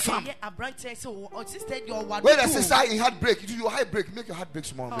 he left him. When the sister he had break, you do your heart break, make your heart break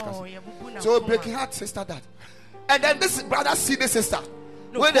small. So breaking heart, sister that. And then this brother see the sister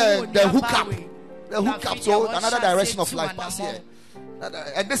with the hook up, so another direction of life pass here.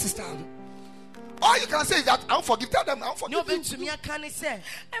 And this sister, all you can say is that I'll forgive. Tell them I'll forgive you. I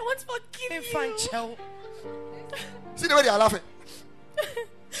want to forgive you. See the way they are laughing.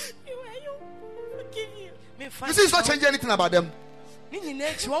 Forgive you. You see, it's not changing anything about them. I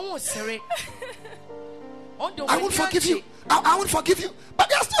won't forgive you. I won't forgive you. But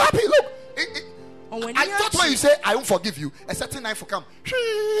they are still happy. Look. I thought when you say I won't forgive you, a certain knife will come.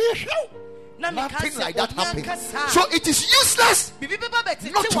 Nothing like that happened. So it is useless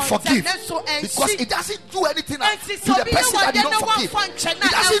not to forgive, because it doesn't do anything to the person that you don't forgive.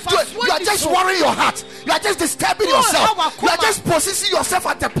 It doesn't do it. You are just worrying your heart. You are just disturbing yourself. You are just positioning yourself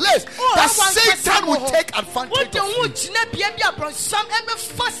at a place that Satan will take advantage of you.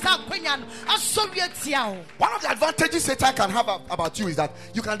 One of the advantages Satan can have about you is that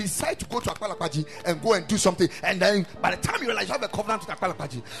you can decide to go to Akpalakpaji and go and do something, and then by the time you realize you have a covenant with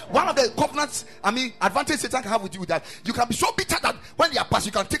Akpalakpaji, one of the covenants, advantage Satan can have with you that you can be so bitter that when they are passed,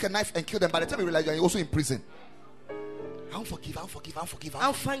 you can take a knife and kill them. By the time you realize you are also in prison. I'll forgive.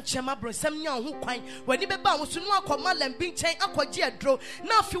 Amfa nchema bronsam nya ho kwan. Wani beba wo so no akoma lambi nchen akogye adro.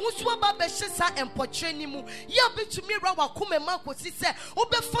 Na afi wo so ba be hye sa empotwe ni mu. Ya betumi ra wakoma ma kosi se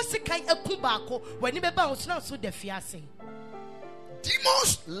obefo sikan aku baako. Wani beba wo so na so da fiase.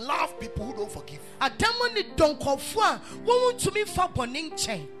 Demons love people who don't forgive. Adamo ni donkofo a wo ntumi fa bone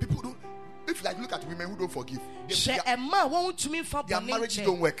nchen. People don't. If you like look at women who don't forgive, their marriage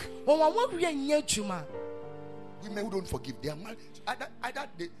don't work. Women who don't forgive, their marriage either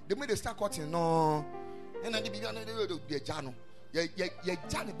they may start cutting no, and then they jano.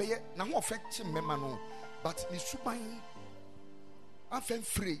 Jano be na ho affect member no, but ni suban afen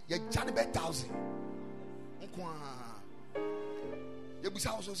free ye jano be 1,000. Nkwa ye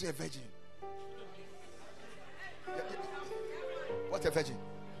busa also say a virgin. What's a virgin?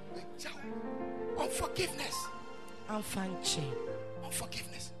 Unforgiveness.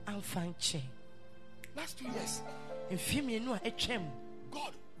 Unforgiveness. Last 2 years,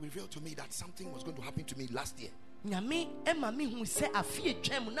 God revealed to me that something was going to happen to me last year. And he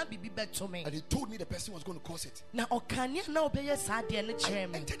told me the person was going to cause it. I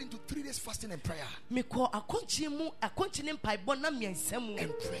entered into 3 days fasting and prayer. And prayed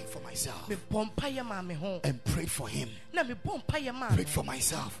for myself. And prayed for him. Prayed for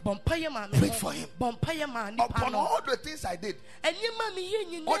myself. Prayed for him. Upon all the things I did, all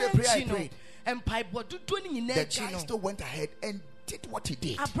the prayer I prayed, the guy still went ahead and did what he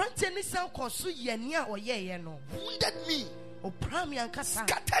did. Wounded me.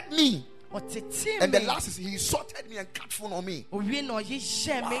 Scattered me. And the last is he insulted me and cut phone on me. Wow.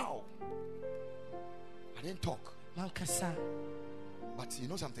 I didn't talk. But you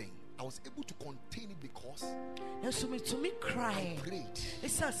know something? I was able to contain it because I prayed.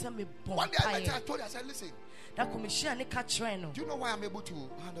 One day I told you, I said, listen, do you know why I'm able to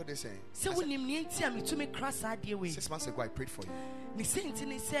handle this? 6 months ago I prayed for you.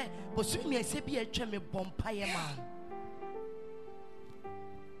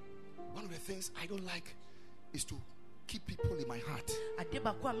 One of the things I don't like is to keep people in my heart.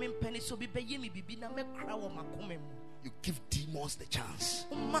 You give demons the chance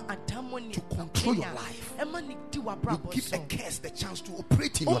to control your life. You give a curse the chance to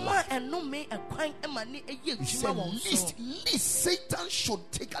operate in your life. You say, least Satan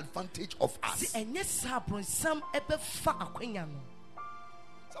should take advantage of us. Some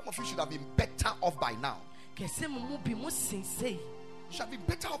of you should have been better off by now. You should have been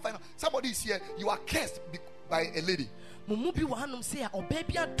better off by now. Somebody is here, you are cursed by a lady.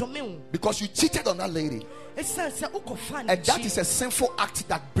 Because you cheated on that lady. And that is a sinful act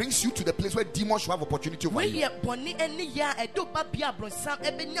that brings you to the place where demons should have opportunity over you. But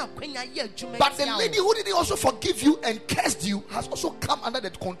the lady who didn't also forgive you and cursed you has also come under the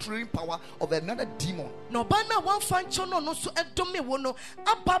controlling power of another demon.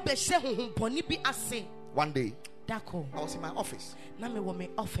 One day I was in my office and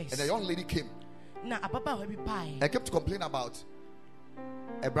a young lady came. I kept complaining about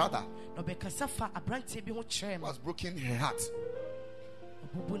a brother who was broken her heart.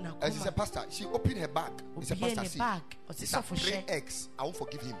 And she said, Pastor, she opened her bag. He said, Pastor, see, it's 3 eggs. I won't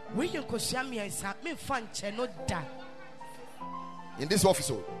forgive him. In this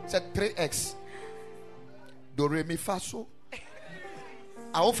office, said 3 eggs. Do re mi fa so.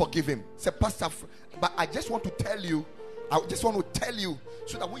 I won't forgive him. Said, Pastor, but I just want to tell you. I just want to tell you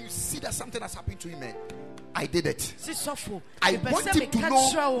so that when you see that something has happened to him, I did it. I want him to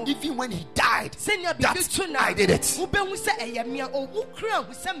know, even when he died, that I did it.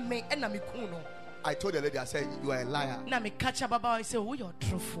 I told the lady, I said, you are a liar.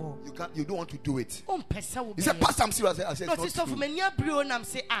 You don't want to do it. He said, Pastor, I'm serious. I said, it's not true.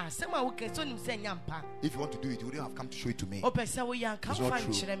 If you want to do it, you wouldn't have come to show it to me. It's not true.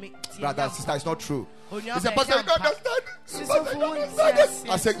 Brother, sister, it's not true. He said, Pastor, you don't understand.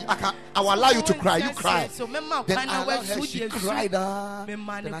 I said, I will allow you to cry. You cry. Then I allowed her. She cried. Then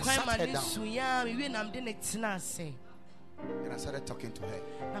I sat her down. And I started talking to her.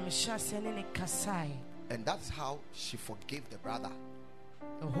 And that's how she forgave the brother.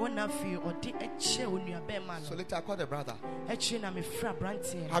 So later I called the brother.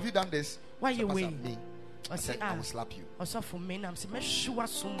 Have you done this? Why you wait? I said, I will slap you. I said,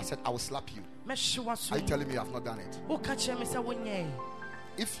 I will slap you. Are you telling me you have not done it?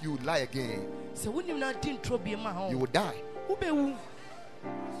 If you lie again, you will die.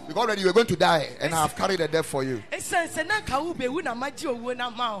 Because already you were going to die, and I have carried a death for you. If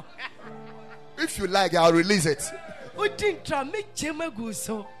you like, I'll release it. Then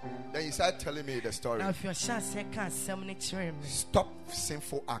you start telling me the story. Stop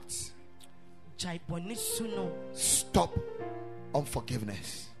sinful acts. Stop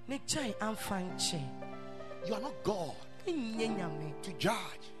unforgiveness. You are not God to judge,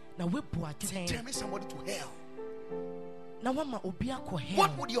 to determine somebody to hell.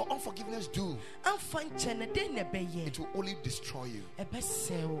 What would your unforgiveness do? It will only destroy you. It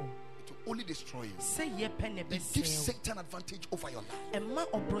will only destroy you. It gives Satan advantage over your life.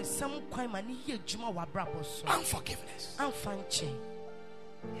 Unforgiveness.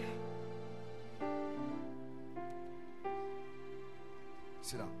 Yeah.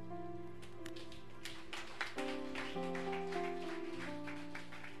 Sit down.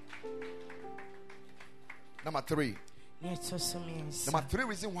 Number three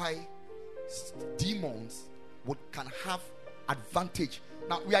reason why demons can have advantage.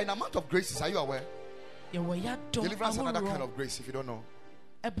 Now we are in a month of graces. Are you aware? Deliverance is another kind of grace if you don't know.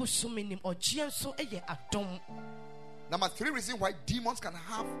 Number three reason why demons can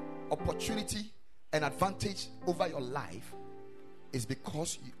have opportunity and advantage over your life is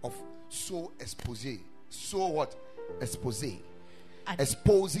because of soul expose. So what? Expose.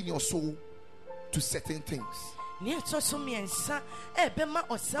 Exposing your soul to certain things. When we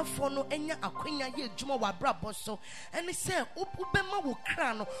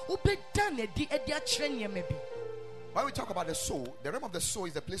talk about the soul, the realm of the soul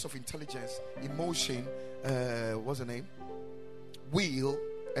is the place of intelligence, emotion, what's the name? Will,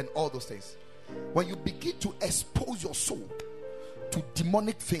 and all those things. When you begin to expose your soul to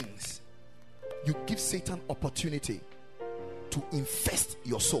demonic things, you give Satan opportunity to infest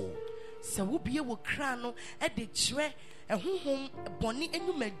your soul.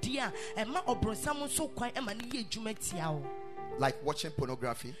 Like watching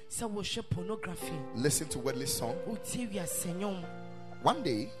pornography, listen to worldly song. One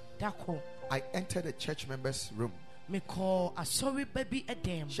day, I entered a church member's room.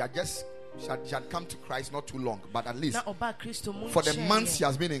 She had come to Christ not too long, but at least for the months she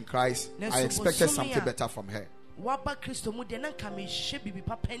has been in Christ, I expected something better from her. When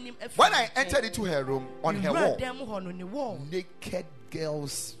I entered into her room, on her wall, naked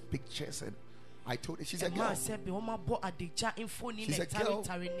girls' pictures, and I told her, she's a girl. She's a girl,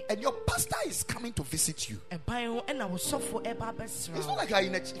 and your pastor is coming to visit you. It's not like you're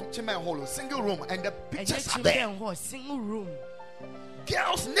in a hall, single room, and the pictures are there.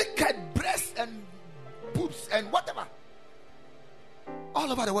 Girls, naked breasts and boobs and whatever,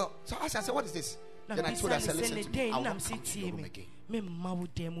 all over the world. So I said, what is this? Then I told her, I said, listen to me, I will not come to your room again.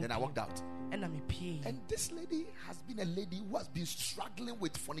 Then I walked out. And this lady has been a lady who has been struggling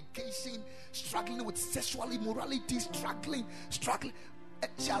with fornication, struggling with sexual immorality, struggling.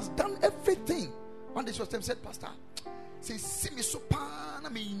 And she has done everything. One day she was telling me, said, Pastor, say, see me so pan,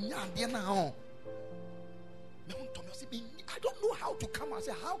 now. I don't know how to come out. I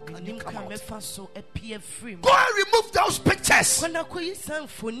said, how can you come out? Go and remove those pictures.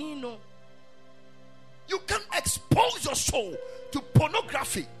 You can't expose your soul to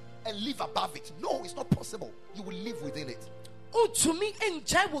pornography and live above it. No, it's not possible. You will live within it.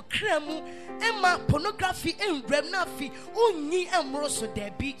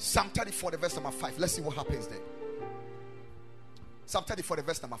 Psalm 34, the verse number 5. Let's see what happens there. Psalm 34, the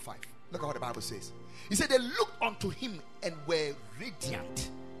verse number 5. Look at what the Bible says. He said they looked unto him and were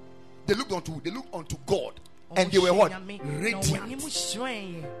radiant. They looked unto God, and they were what? Radiant.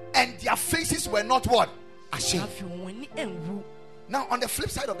 And their faces were not what? Ashamed. Now on the flip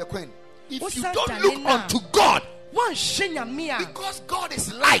side of the coin, if you don't look unto God, because God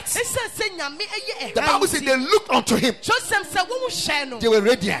is light, the Bible says they looked unto him, they were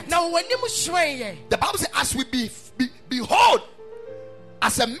radiant. The Bible says as we behold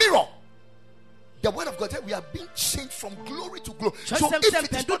as a mirror the word of God, we are being changed from glory to glory. So if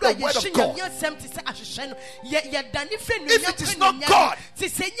it is not the word of God, if it is not God,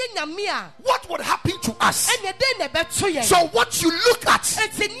 what would happen to us? So what you look at,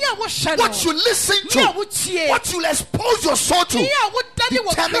 what you listen to, what you expose your soul to,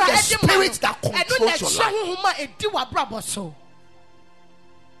 determine the spirit that controls your life.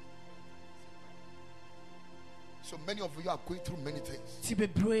 So many of you are going through many things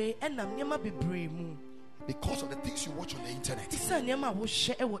because of the things you watch on the internet.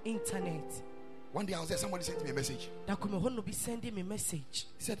 One day I was there, somebody sent me a message. He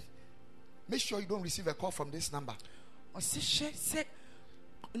said, make sure you don't receive a call from this number.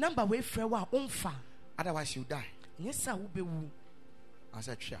 Otherwise you die. I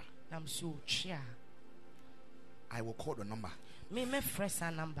said, sure. I will call the number.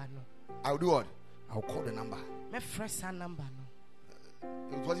 I will do what? I will call the number. It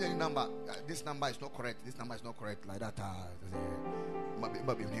wasn't any number. This number is not correct. This number is not correct. Like that.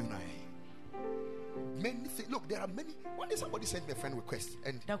 Many things. Look, there are many. One day somebody sent me a friend request,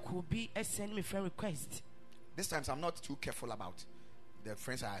 and that could be a send me friend request. This time I'm not too careful about the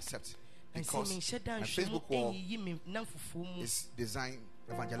friends I accept, because my Facebook wall is designed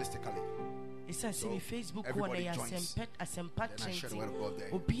evangelistically. So Facebook everybody joins. Then I share the word of God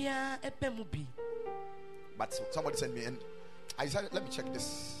there. But somebody sent me, and I decided, let me check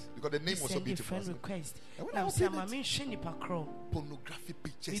this, because the name was so beautiful. Friend request. Pornography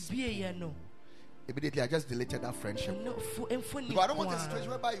pictures. Immediately I just deleted that friendship. Because I don't want a situation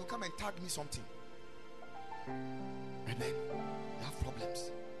whereby you come and tag me something, and then you have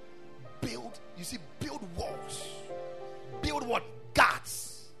problems. Build walls. Build what?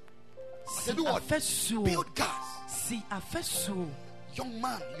 Guards. I said, do what? Build guards. See, young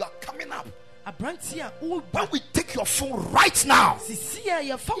man, you are coming up. When we take your phone right now,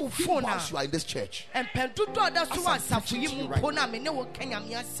 whilst you are in this church,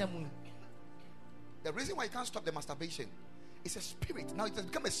 the reason why you can't stop the masturbation is a spirit. Now it has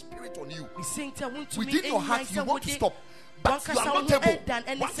become a spirit on you. Within your heart, you want to stop, but you are not able.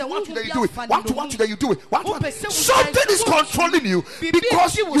 Want to, then you do it. Want to, then you do it. Something is controlling you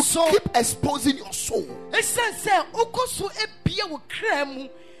because you keep exposing your soul.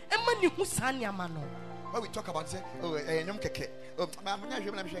 When we talk about say, no,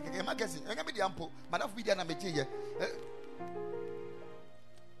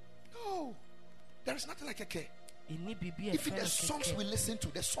 there is nothing like a care. Even the songs we listen to,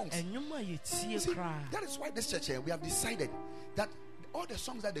 the songs. See, that is why this church here, we have decided that all the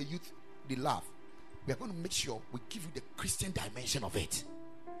songs that the youth they love, we are going to make sure we give you the Christian dimension of it,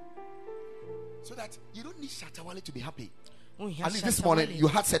 so that you don't need Shatawale to be happy. At least this morning you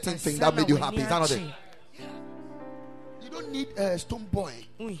had certain things that made you happy. Is that not it? Yeah. You don't need Stone Boy.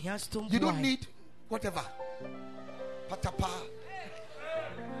 You don't need whatever. Patapa.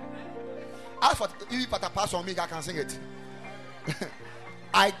 As for if Patapa on me, I can sing it.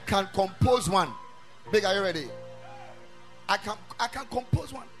 I can compose one. Big, are you ready? I can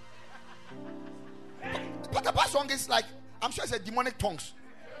compose one. Patapa song is like, I'm sure it's a demonic tongues.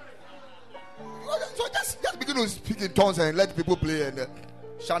 So just begin to speak in tongues and let people play, and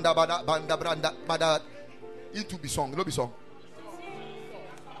Shanda Banda Branda Bada. It to be song, no be song.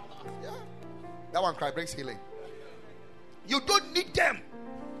 Yeah. That one cry brings healing. You don't need them.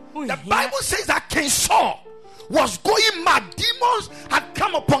 The Bible says that King Saul was going mad. Demons had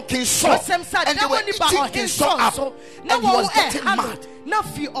come upon King Saul, and they were eating King Saul up, and he was getting mad.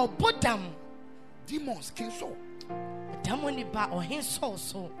 Demons, King Saul. And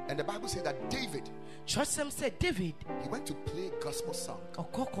the Bible says that David, he went to play gospel song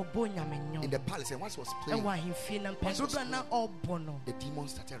in the palace, and once he was playing, the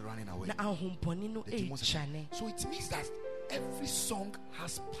demons started running away. So it means that every song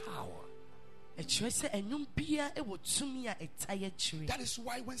has power. That is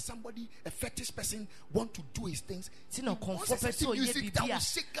why when somebody, a fetish person, want to do his things, wants a certain music that will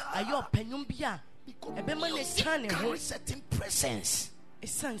shake up. Because music carries certain presence.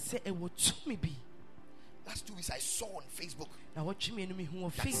 Last 2 weeks I saw on Facebook that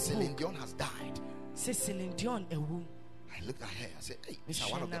Celine Dion has died. I looked at her, I said, hey, these are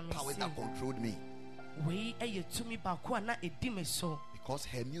one of the powers that controlled me. Because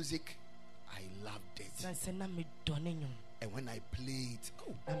her music, I loved it. And when I played,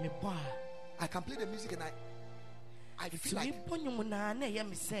 I can play the music, and I feel like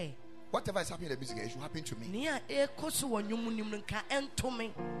whatever is happening in the music, it should happen to me.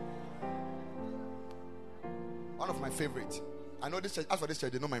 One of my favorites. I know this church, as for this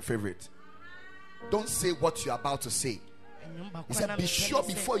church, they know my favorite. Don't say what you're about to say. He said, be sure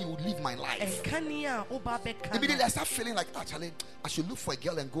before you leave my life. Immediately I start feeling like, Charlie, I should look for a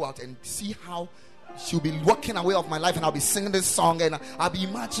girl and go out and see how she'll be walking away of my life, and I'll be singing this song, and I'll be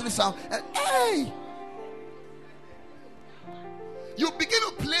imagining this song. And hey! You begin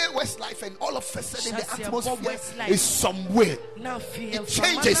to play Westlife, and all of a sudden the atmosphere is somewhere. It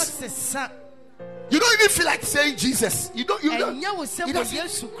changes. You don't even feel like saying Jesus. You don't feel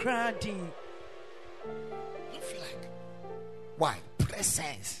like. Why?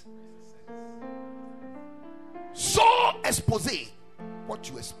 Presence. So expose what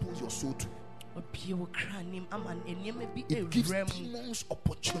you expose your soul to. It gives demons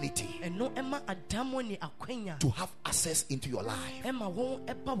opportunity to have access into your life.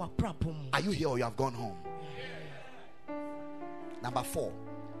 Are you here or you have gone home? Number 4,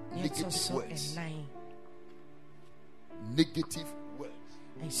 negative words. Negative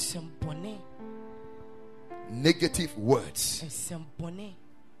words. Negative words.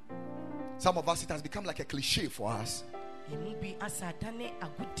 Some of us, it has become like a cliche for us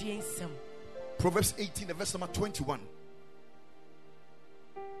Proverbs 18, verse number 21.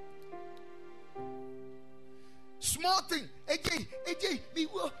 Small thing. AJ, me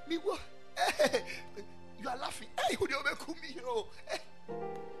wo. You are laughing. Hey, who do you make me? You know,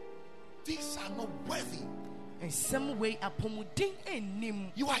 these are not worthy. In some way,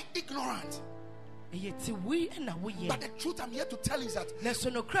 You are ignorant. But the truth I'm here to tell you is that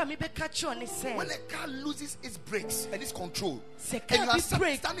when a car loses its brakes and its control, and you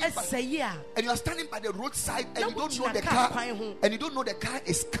are standing by the roadside and you don't know the car, and you don't know the car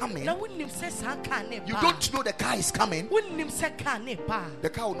is coming, you don't know the car is coming, the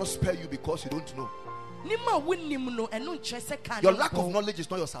car will not spare you because you don't know. Your lack of knowledge is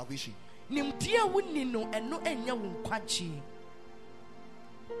not your salvation.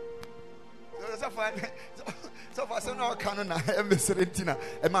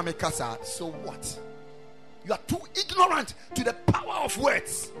 So what? You are too ignorant to the power of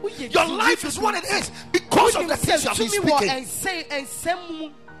words. Your life is what it is because of the things you have been speaking.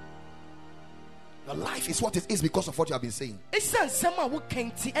 Your life is what it is because of what you have been saying. Death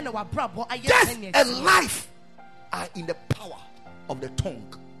and life are in the power of the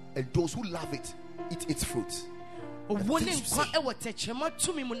tongue, and those who love it eat its fruits. When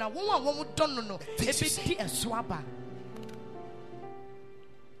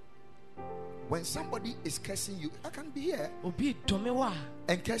somebody is cursing you, I can be here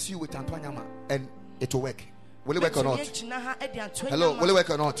and curse you with Antwanyama and it will work. Will it work or not? Hello, will it work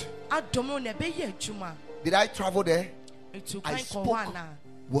or not? Did I travel there? I spoke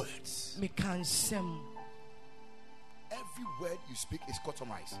words. Every word you speak is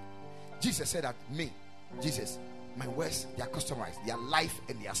customized. Jesus said that Jesus, my words, they are customized. They are life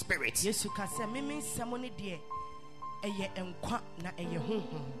and they are spirit.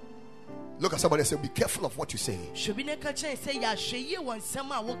 Look at somebody and say, be careful of what you say.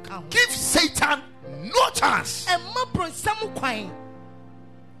 Give Satan no chance.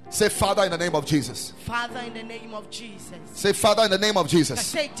 Say, Father, in the name of Jesus. Father, in the name of Jesus. Say, Father, in the name of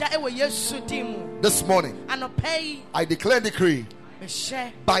Jesus. This morning, I declare and decree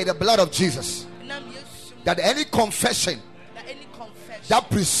by the blood of Jesus that any confession that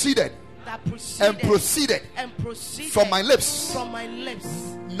preceded and proceeded from my lips,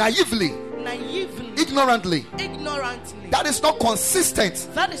 naively, ignorantly, that is not consistent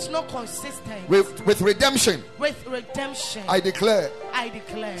with redemption. I declare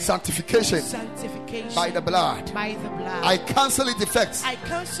sanctification by the blood. I cancel its effects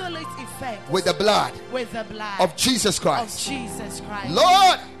with the blood of Jesus Christ.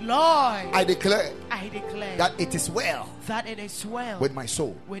 Lord, I declare that it is well with my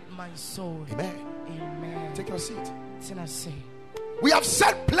soul. Amen. Take your seat. We have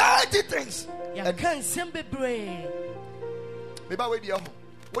said plenty things. And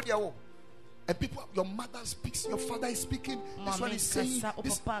people, your mother speaks, your father is speaking, this one is saying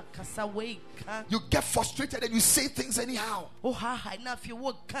this. You get frustrated and you say things anyhow. And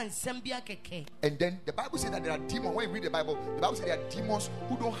then the Bible says that there are demons. When you read the Bible says there are demons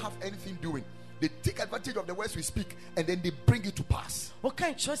who don't have anything doing. They take advantage of the words we speak and then they bring it to pass.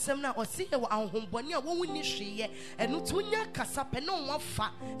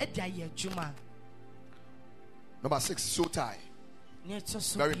 Number 6, soul tie.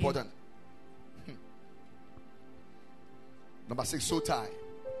 Very important. Number 6, soul tie.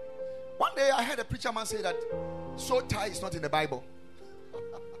 One day I heard a preacher man say that soul tie is not in the Bible.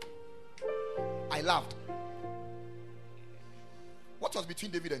 I laughed. What was between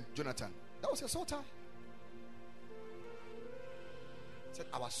David and Jonathan? That was a soul tie. He said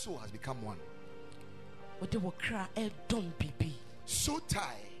our soul has become one. Soul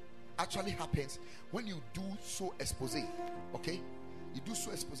tie actually happens when you do soul expose. Okay? You do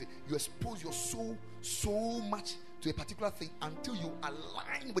soul expose. You expose your soul so much to a particular thing until you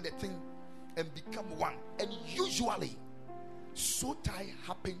align with the thing and become one. And usually soul tie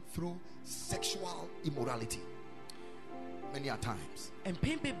happen through sexual immorality. Many a times. And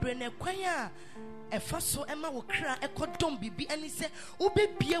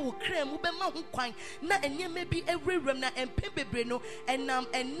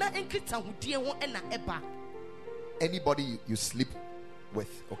anybody you sleep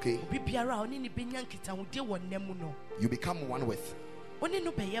with, okay, you become one with.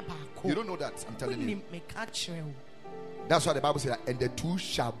 You don't know that, I'm telling you. That's why the Bible says that, and the two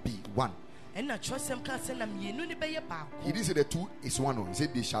shall be one. He didn't say the two is one. He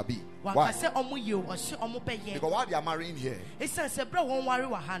said they shall be. Why? Because while they are marrying here, they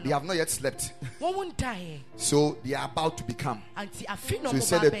have not yet slept. So they are about to become. So he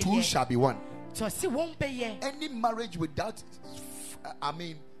said the two shall be one. Any marriage without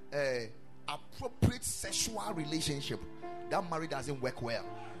inappropriate sexual relationship, that marriage doesn't work well.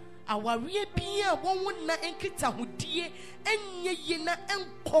 Do you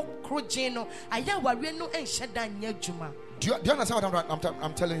understand what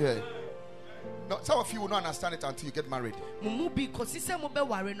I'm telling you? No, some of you will not understand it until you get married.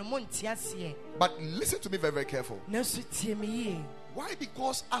 But listen to me very, very careful. Why?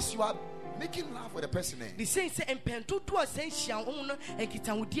 Because as you are making love with a person,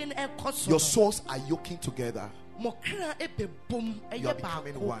 your souls are yoking together. You are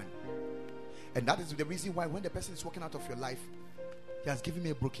becoming one. And that is the reason why when the person is walking out of your life, he has given me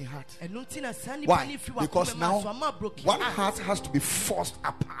a broken heart. Why? Because now one heart has to be forced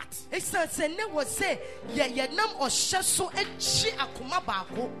apart.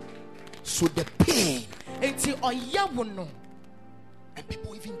 So the pain, and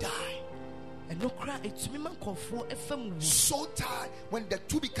people even die. So tired. When the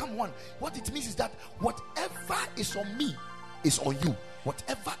two become one, what it means is that whatever is on me is on you.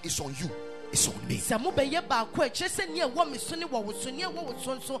 Whatever is on you is on me. That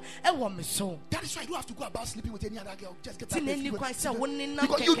is why you don't have to go about sleeping with any other girl. Just get that because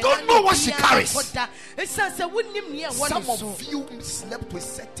you don't know what she carries. Some of you slept with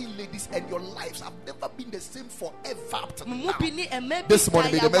certain ladies and your lives have never been the same forever. This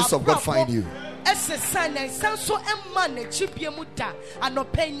morning, may the mercy of God find you.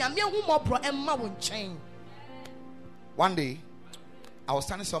 One day, I was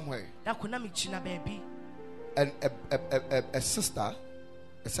standing somewhere, and a sister,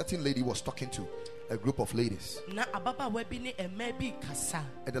 a certain lady, was talking to a group of ladies. And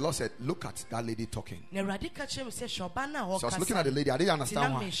the Lord said, look at that lady talking. So I was looking at the lady. I didn't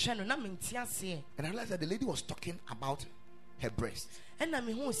understand why. And I realized that the lady was talking about her breast. And then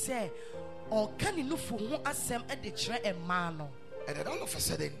all of a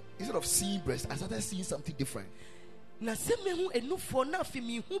sudden, instead of seeing breast, I started seeing something different. And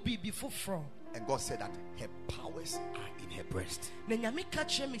God said that her powers are in her breast.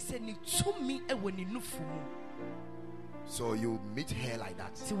 So you meet her like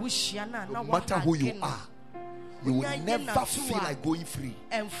that. No matter who you are, you will never feel like going free.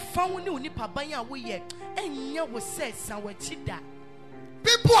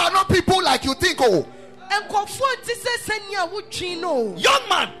 People are not people like you think. Oh, young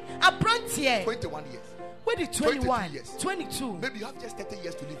man, 21 years. 21 years. 22. Maybe you have just 30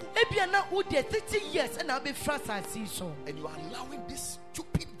 years to live. 30 years and I'll be fragile. And you are allowing this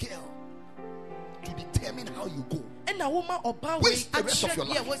stupid girl to determine how you go. And a woman waste the rest of your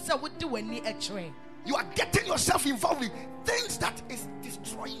life. You are getting yourself involved in things that is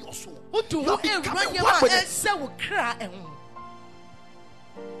destroying your soul. You are becoming one with it.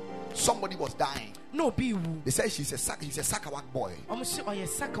 Somebody was dying. They said he's a Sakawak boy.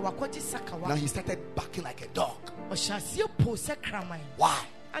 Now he started barking like a dog. Why?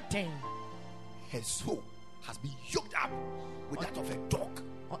 His soul has been yoked up with that of a dog.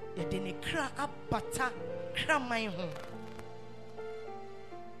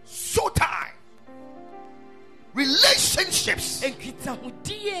 So tired. Relationships that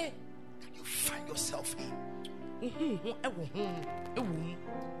you find yourself in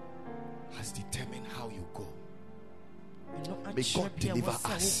has determined how you go. May God deliver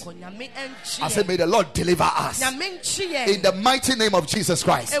us. I said, may the Lord deliver us in the mighty name of Jesus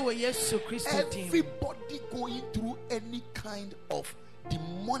Christ. Everybody going through any kind of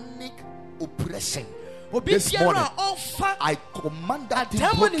demonic oppression this morning, I command that to be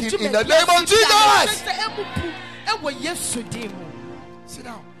broken in the name of Jesus. Sit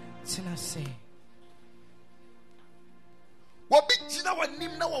down.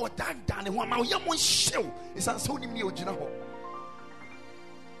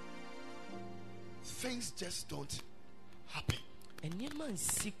 Things just don't happen.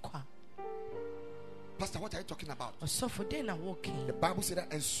 Pastor, what are you talking about? The Bible said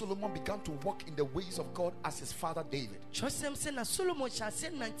that, and Solomon began to walk in the ways of God as his father David. Until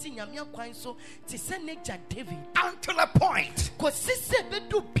a point.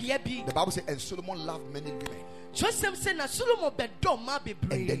 The Bible said, and Solomon loved many women. And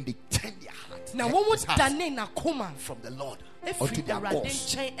then they turned their heart from the Lord unto their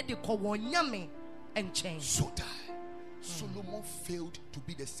gods. So tired. Solomon failed to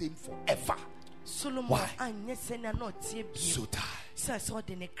be the same forever. Why? So tired.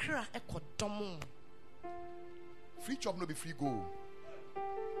 Free job no be free go.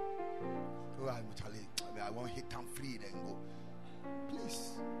 Oh, I want hit time free then go.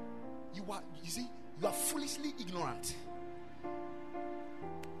 Please. You see, you are foolishly ignorant.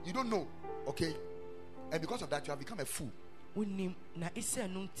 You don't know, okay? And because of that, you have become a fool. Unim na ise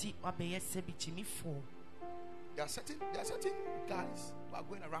nunti wabeye sebi chimi fo. There are certain guys who are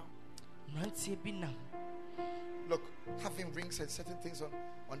going around. Mrantie bi nam. Look, having rings and certain things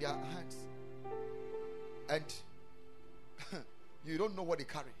on their hands. And you don't know what they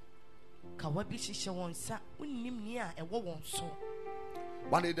carry. Kawabi shishe wonsa unim ni a ewo wonso.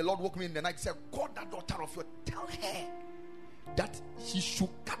 One day the Lord woke me in the night and said, call that daughter of yours, tell her that she should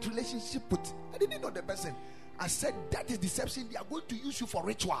cut relationship with. I didn't know the person. I said, that is deception. They are going to use you for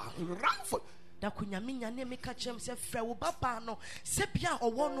ritual. Run for. Da kunyaminya ne meka chem se frɛ wo baba no se bia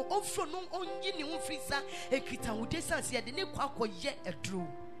owo no ofro no onyi ne umfrisa ekita wo desanse ye de ne kwa koye edru.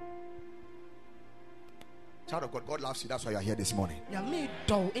 Child of God, God loves you. That's why you are here this morning. Nyame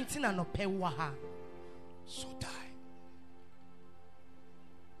do entina no pe wa ha. So tired.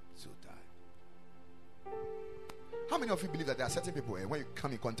 So tired. How many of you believe that there are certain people when you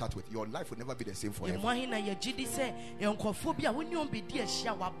come in contact with, your life will never be the same forever?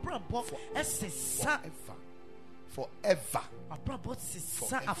 Forever.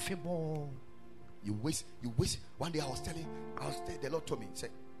 You wish. One day the Lord told me, say,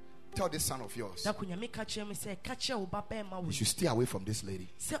 tell this son of yours, you should stay away from this lady.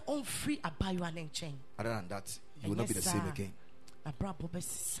 Other than that, you will not be the same again. I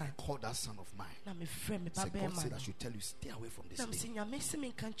called that son of mine. Say, God said I should tell you, stay away from this lady.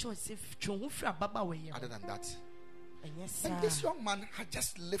 Other than that, and this young man had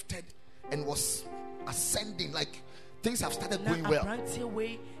just lifted and was ascending, like things have started going well.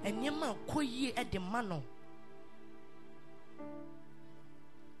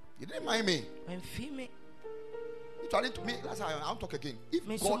 You didn't mind me. To me, last time I'll talk again. If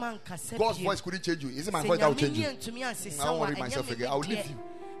God's voice couldn't change you, is it my voice that will change you? I don't worry myself again. I'll leave you.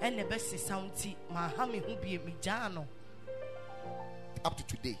 Up to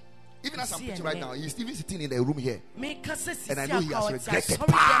today, even as I'm preaching right now, he's even sitting in the room here, and I know he has regretted.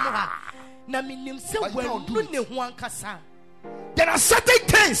 There are certain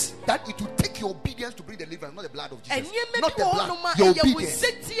things that it will take your obedience to bring deliverance, not the blood of Jesus. Not the blood, your obedience.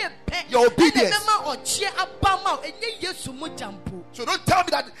 Your obedience. So don't tell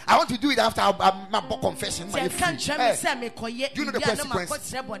me that I want to do it after my confession. Do you know the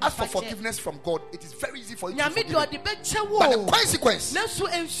consequence? Ask for forgiveness from God. It is very easy for you to forgive. But the consequence. The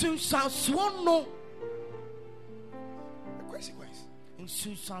consequence.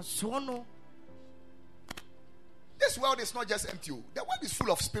 This world is not just empty. The world is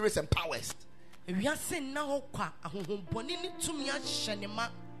full of spirits and powers. Yeah.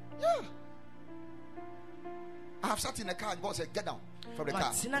 I have sat in a car and God said, get down from the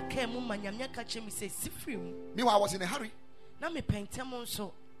car. Meanwhile, I was in a hurry. And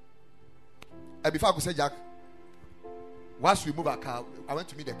before I could say, Jack, once we move our car, I went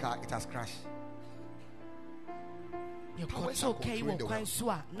to meet the car, it has crashed. Powers are controlling the world.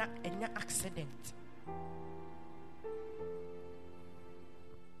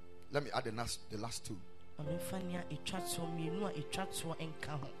 Let me add the last two.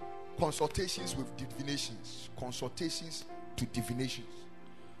 Consultations with divinations. Consultations to divinations.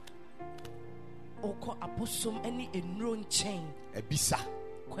 Ebisa.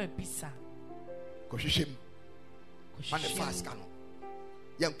 Koshishim. Manifest kano.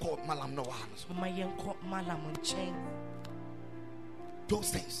 Yenko malam no wahanos.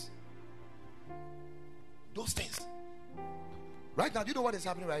 Those things. Right now, do you know what is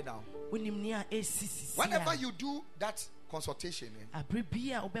happening right now? Whenever you do that consultation, you bring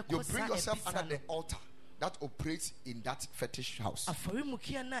yourself under the altar that operates in that fetish house.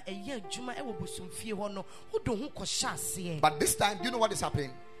 But this time, do you know what is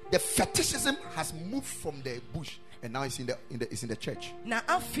happening? The fetishism has moved from the bush and now it's in the church.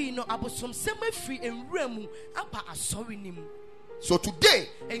 So today,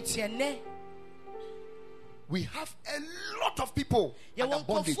 we have a lot of people under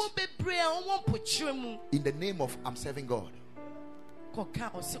bondage in the name of I'm serving God.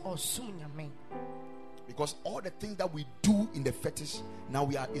 Because all the things that we do in the fetish now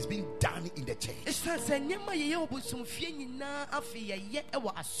is being done in the church.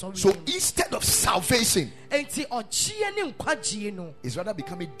 So instead of salvation, it's rather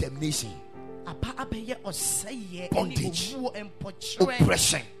becoming damnation, bondage,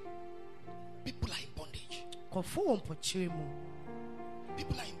 oppression. People are in bondage.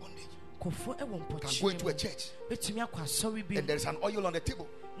 People are in bondage. Can go into a church and there's an oil on the table.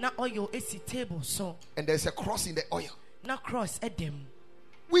 And there's a cross in the oil.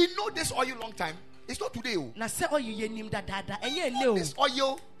 We know this oil long time. It's not today. This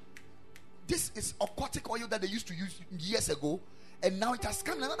oil, this is aquatic oil that they used to use years ago, and now it has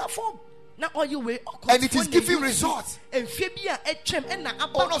come in another form. And it is giving results.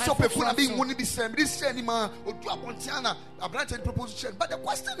 Oh, not so painful. I'm being one of this man. But the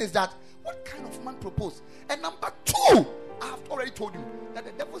question is that what kind of man proposed? And number two, I have already told you that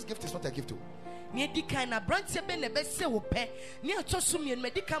the devil's gift is not a gift to.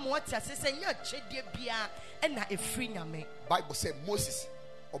 Bible said Moses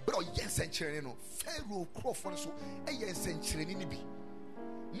Pharaoh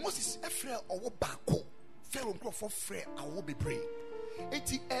Moses Ephraim or Bako Pharaoh Crawford Frere I will be brave.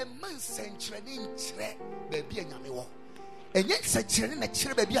 Eti a man century baby and Yamiwo. And yet century a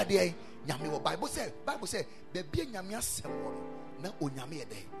chere baby a day Yamiwo. Bible said baby and Yamia Samuel na Onyami a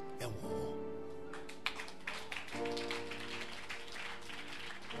day.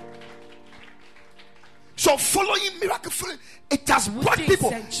 So following miracle, it has brought people.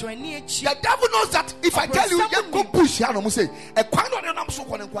 The devil knows that if I tell you, you go push here,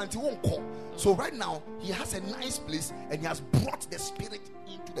 so right now he has a nice place and he has brought the spirit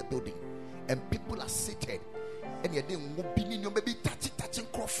into the building, and people are seated, and you're doing maybe touching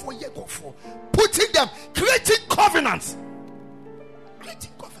putting them, creating covenants,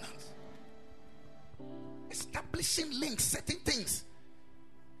 establishing links, setting things,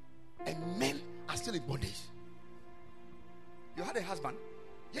 and men are still in bondage. You had a husband,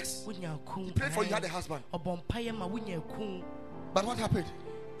 yes. He prayed for you, had a husband. But what happened?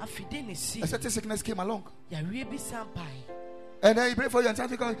 A certain sickness came along. And then he prayed for you and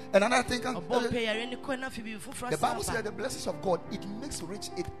another thing. The Bible says the blessings of God, it makes rich,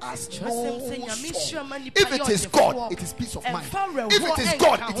 it has no sorrow. If it is God, it is peace of mind. If it is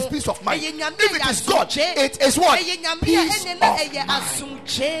God, it is peace of mind. If it is God, it is what? Peace of mind.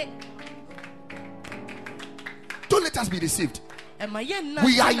 Don't let us be deceived. We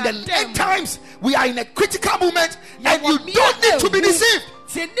are in the end times. We are in a critical moment, and you don't need to be deceived.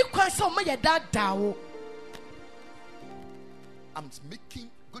 I'm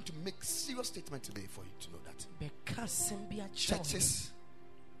going to make serious statement today for you to know that churches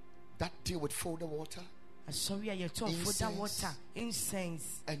that deal with folder water,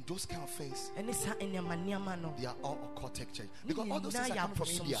 incense, and those kind of things, they are all occultic church, because all those things are coming from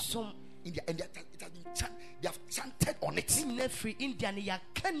India, and it has been they have chanted on it.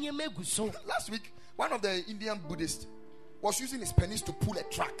 Last week, one of the Indian Buddhists was using his penis to pull a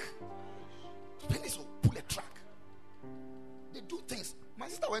truck. Penis will pull a truck. They do things. My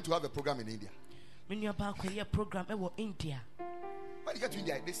sister went to have a program in India. When you get to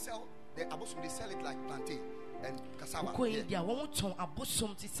India, they sell it like plantain and cassava.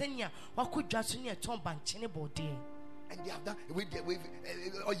 And they have done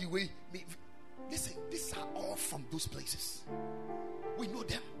listen, these are all from those places. We know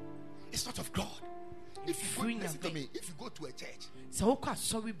them. It's not of God. If you go to a church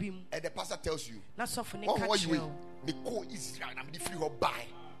and the pastor tells you, do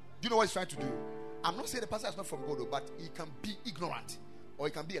you know what he's trying to do? I'm not saying the pastor is not from God, but he can be ignorant or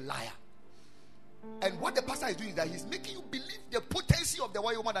he can be a liar. And what the pastor is doing is that he's making you believe the potency of the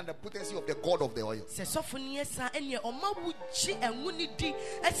oil more than the potency of the God of the oil.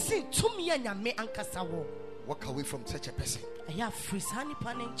 Walk away from such a person.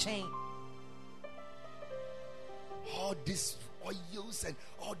 All these oils and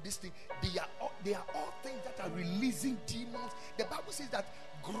all these things, they are all things that are releasing demons. The Bible says that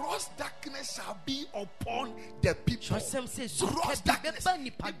gross darkness shall be upon the people. Gross darkness.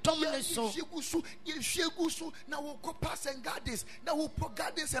 Now we'll go past and guard this. Now we'll put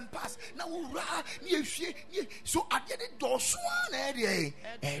gardens and pass. Now we'll so at the end of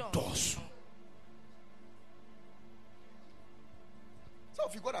So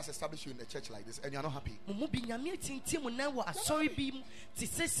if God has established you in a church like this and you're not happy, you want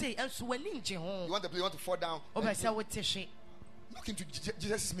to fall down. Look into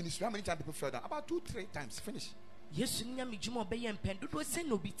Jesus' ministry. How many times people fell down? About 2-3 times. Finish. And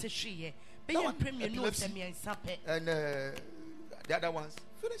the other ones.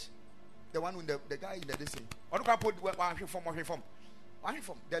 Finish. The one with the guy in the distance. Or you can put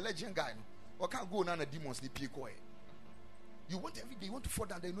the legend guy. Or can't go on the demons. You want every day, you want to fall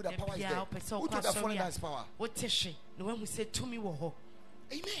down, they know that power is there. Who told that falling down is power?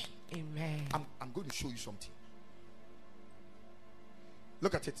 Amen. Amen. I'm going to show you something.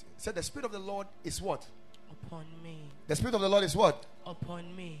 Look at it. It said the Spirit of the Lord is what? Upon me. The Spirit of the Lord is what?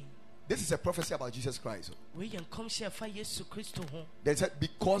 Upon me. This is a prophecy about Jesus Christ. They said,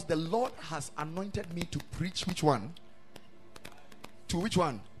 because the Lord has anointed me to preach which one? To which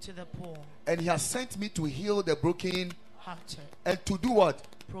one? To the poor. And he has sent me to heal the broken and to do what?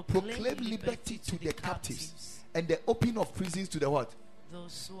 Proclaim liberty to the captives and the opening of prisons to the what?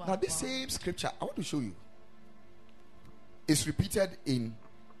 Now, this same scripture, I want to show you. It's repeated in,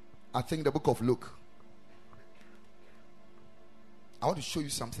 I think, the book of Luke. I want to show you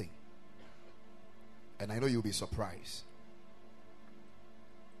something. And I know you'll be surprised.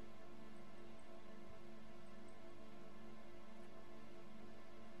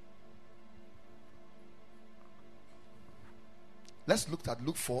 Let's look at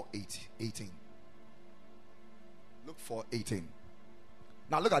Luke 4:18. Luke 4:18.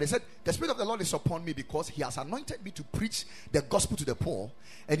 Now look at it. It said, the Spirit of the Lord is upon me because he has anointed me to preach the gospel to the poor,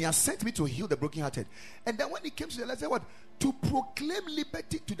 and he has sent me to heal the brokenhearted. And then when he came to the letter, what? To proclaim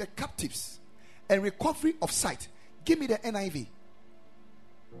liberty to the captives and recovery of sight. Give me the NIV.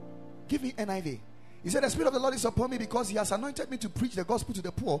 Give me NIV. He said, the Spirit of the Lord is upon me because he has anointed me to preach the gospel to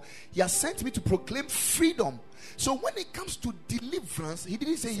the poor. He has sent me to proclaim freedom. So when it comes to deliverance, he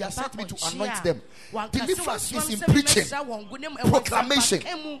didn't say he has sent me to anoint them. Deliverance is in preaching, proclamation.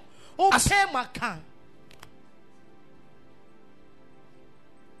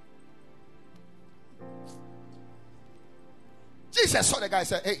 Jesus saw the guy and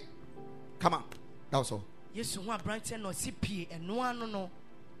said, hey, come on. That was all.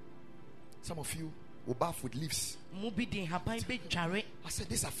 Some of you will bath with leaves. I said,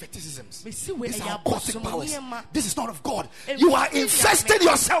 these are fetishisms. These are occultic powers. This is not of God. You are infesting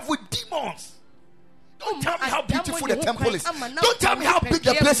yourself with demons. Don't tell me how beautiful the temple is. Don't tell me how big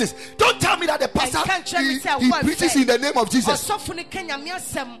the place is. Don't tell me that the pastor he preaches in the name of Jesus.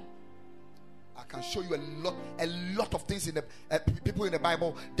 I can show you a lot of things in the people in the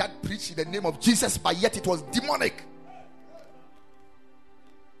Bible that preach in the name of Jesus, but yet it was demonic.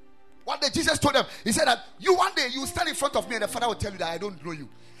 One day Jesus told them, he said that you one day you stand in front of me and the Father will tell you that I don't know you.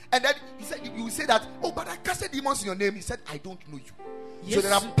 And then he said, you will say that, oh, but I casted demons in your name. He said, I don't know you. Yes. So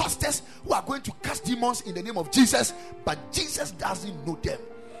there are pastors who are going to cast demons in the name of Jesus, but Jesus doesn't know them.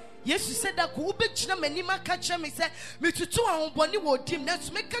 Yes, you said that who be china menima catch me said me to two on bonny would dim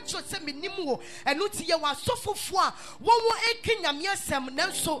next make catch your seminimu and not see you are so for one more aching a mere sam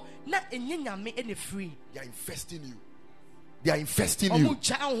so not in me any free. They are infesting you. They are infesting you.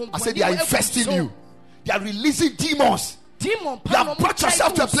 I said they are infesting you. They are releasing demons. You have brought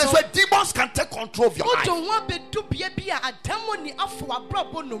yourself to a place where demons can take control of your life.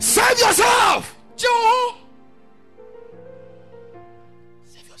 Save yourself.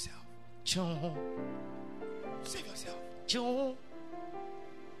 Save yourself. Save yourself.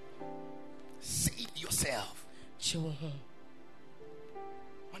 Save yourself.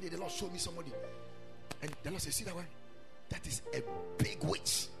 One day the Lord showed me somebody, and the Lord said, see that one? That is a big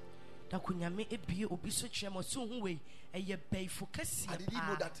witch. I didn't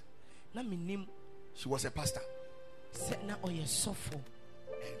know that. She was a pastor. And there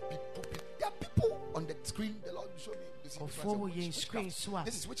are people on the screen. The Lord showed me this is witchcraft.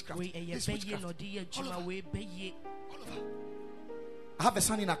 This is witchcraft. All of her. I have a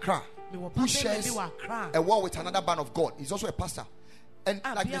son in Accra who shares a wall with another band of God. He's also a pastor. And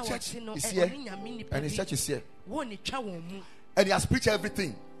like the church is here, and his church is here. And he has preached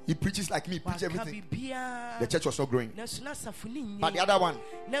everything. He preaches like me, preach everything. The church was not growing. But the other one,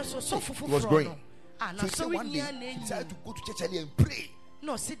 he was growing. So he said one day, he decided to go to church early and pray.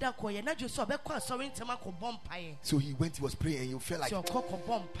 So he went, he was praying, and you felt like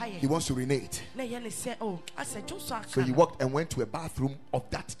he wants to urinate. So he walked and went to a bathroom of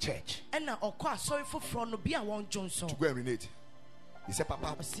that church to go and urinate. He said,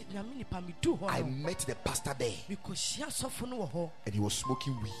 Papa, I met the pastor there and he was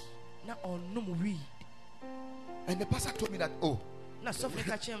smoking weed. And the pastor told me that,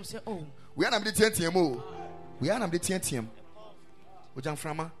 we are not the TNTM. We are not the TNTM.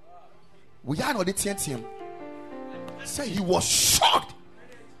 We are not the TNTM. So he was shocked.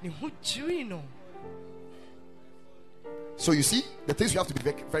 So you see, the things you have to be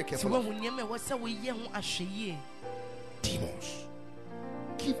very, very careful of. Demons.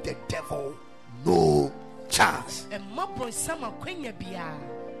 Give the devil no chance.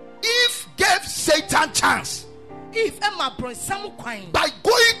 If gave Satan chance, by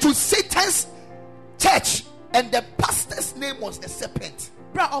going to Satan's church and the pastor's name was a serpent.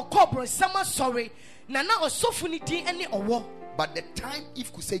 But the time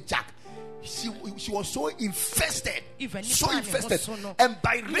Eve could say Jack, she was so infested, and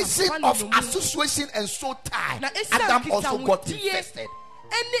by reason of association and so tied, Adam also got infested.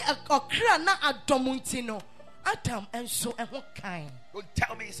 Adam and so and what kind? Don't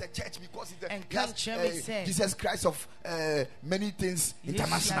tell me it's a church because it's the Jesus Christ of many things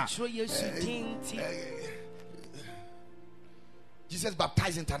international. Jesus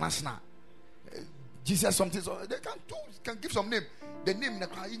baptized international. Jesus something, so they can give some name. The name in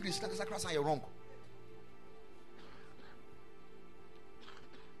English is wrong.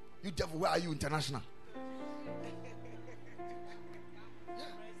 You devil, where are you international?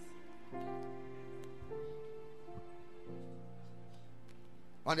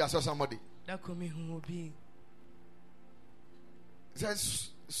 One day I saw somebody. It says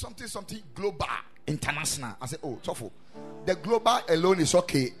something global, international. I said, oh, tough. The global alone is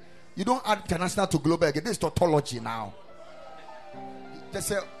okay. You don't add international to global again. This is tautology now. They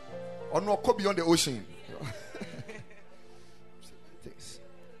say, or no, go beyond the ocean.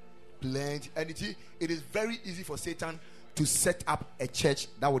 Plenty. And it is very easy for Satan to set up a church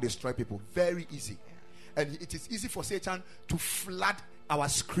that will destroy people. Very easy. And it is easy for Satan to flood our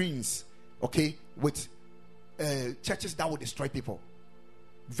screens, okay, with churches that will destroy people.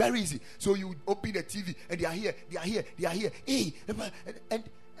 Very easy. So you open the TV and they are here. Hey, and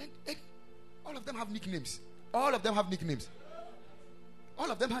all of them have nicknames. What is that?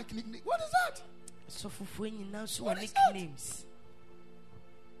 What is nicknames?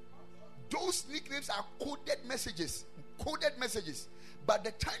 Those nicknames are coded messages. But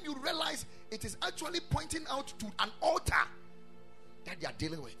the time you realize it is actually pointing out to an altar that they are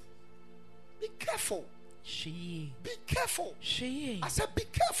dealing with. Be careful. Be careful. I said be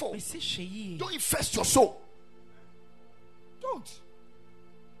careful. Don't infest your soul. Don't.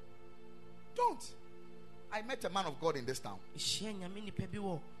 I met a man of God in this town.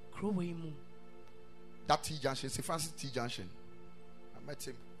 That T Junction, St. Francis T Junction. I met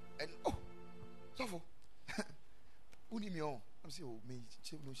him. And so I'm saying, oh, me,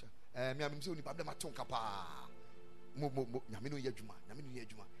 I'm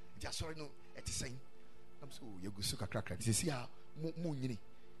saying, sorry, no, it's saying, I'm so you go suka crack. This is ya, I'm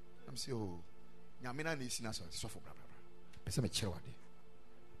saying, oh, Yamina is in us, so for blah blah blah. Pesa me chewade,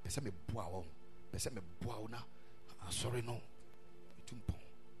 pesa me boa, now. I'm sorry, no,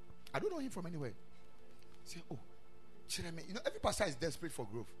 I don't know him from anywhere. Say, oh, Chireme, you know, every pastor is desperate for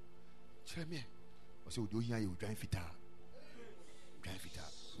growth. Chireme, I say, do you hear you drive fita?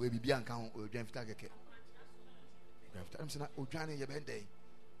 We be on count or drive fita. I'm saying, oh, Johnny, you're bent day.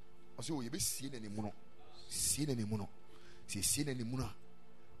 I say, oh, you be seen any mono. See, or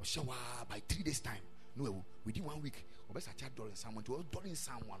show by 3 days' time. No, within 1 week, or best I charge someone to $1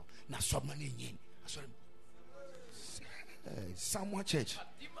 someone. Now, some money in. I saw him. Someone church.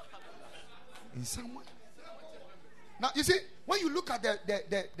 In someone. Now you see, when you look at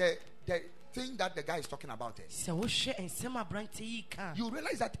the thing that the guy is talking about, you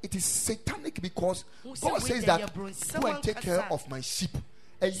realize that it is satanic because God says that go and take care of my sheep,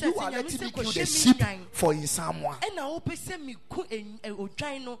 and you are letting me kill the sheep for in someone.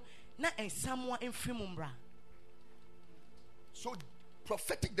 So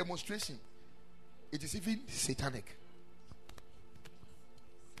prophetic demonstration, it is even satanic.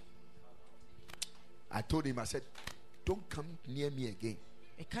 I told him, I said, don't come near me again.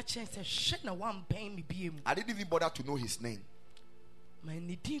 I didn't even bother to know his name. When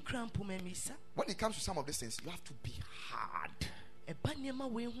it comes to some of these things, you have to be hard. The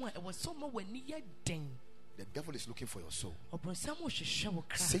devil is looking for your soul.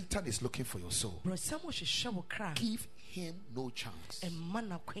 Satan is looking for your soul. Give him no chance.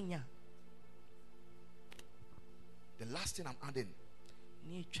 The last thing I'm adding,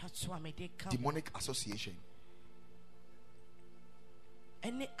 demonic association.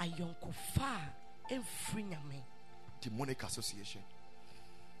 Demonic association.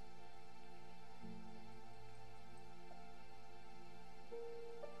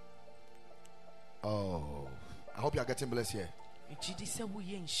 Oh, I hope you are getting blessed here.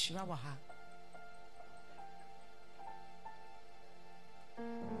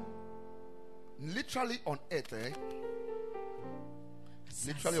 Literally on earth,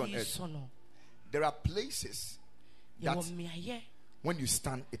 literally on earth, there are places that when you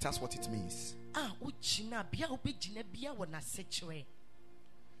stand, it has what it means.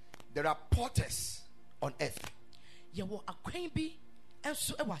 There are porters on earth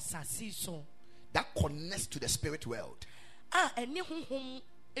that connects to the spirit world.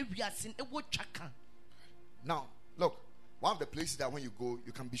 Now, look, one of the places that when you go,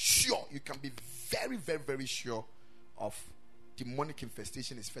 you can be sure, you can be very, very, very sure of demonic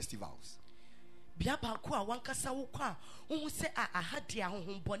infestation is festivals. You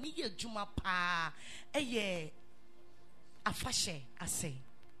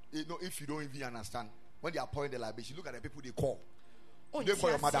know, if you don't even understand, when they are pouring the libation, look at the people they call. Do they call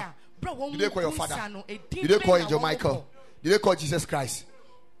your mother? Do they call your father? Do they call Angel Michael? Do they call Jesus Christ?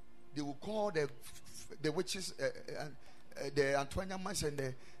 They will call the witches, the Antonia Mas and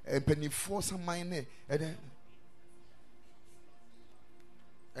the Penny Force and mine.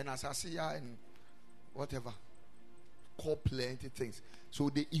 and as I see and whatever, call plenty things. So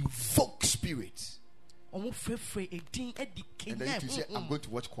they invoke spirits. And then you say, I'm going to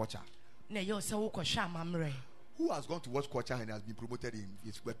watch culture. Who has gone to watch culture and has been promoted in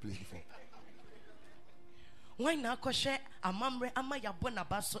his workplace before?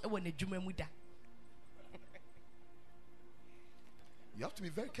 You have to be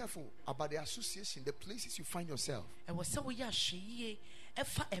very careful about the association, the places you find yourself.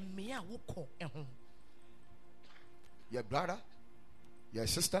 Your brother, your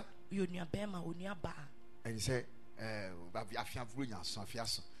sister, and you say,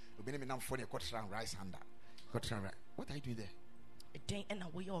 what are you doing there?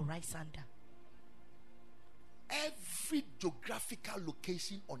 Every geographical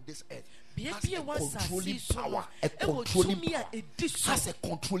location on this earth has a controlling power. Has a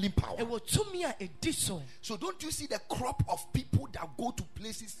controlling power. So don't you see the crop of people that go to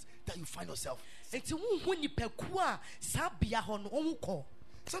places that you find yourself?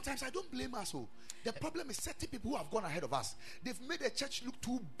 Sometimes I don't blame us. The problem is certain people who have gone ahead of us. They've made the church look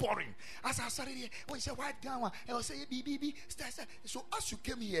too boring. As I started here, when you say white gown, I was saying BB. So as you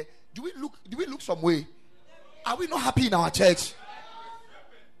came here, do we look some way? Are we not happy in our church?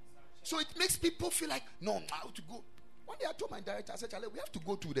 So it makes people feel like, no, I have to go. One day I told my director, I said, Charlie, we have to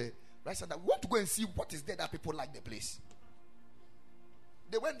go to the right side. We want to go and see what is there that people like the place.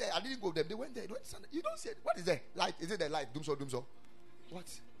 They went there. I didn't go with them. They went there. You don't see it. What is there? Light. Is it the light? Doomso. What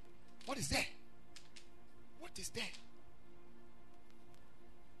is there? What is there?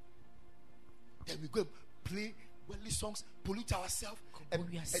 Then we go play worldly songs, pollute ourselves. A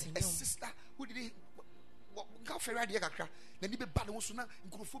sister who did it. Now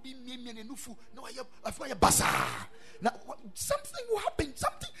something will happen.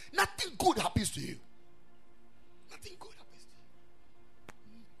 Nothing good happens to you. Nothing good happens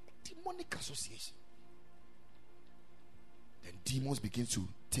to you. Demonic association. Then demons begin to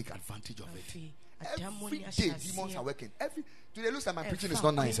take advantage of it. Every day demons are working. Today looks like my preaching is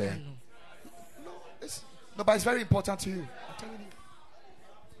not nice. No, but it's very important to you. I'm telling you.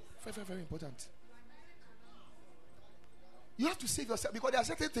 Very, very, very important. You have to save yourself because there are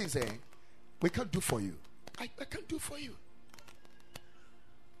certain things we can't do for you. I can't do for you.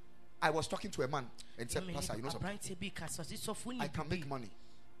 I was talking to a man and said, Pastor, you know something? I can make money.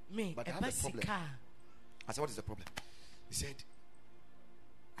 But I have a problem. I said, what is the problem? He said,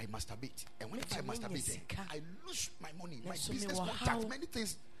 I masturbate. And whenever I masturbate, I lose my money. My business contacts, many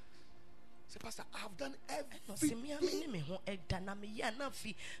things. Say, Pastor, I have done everything.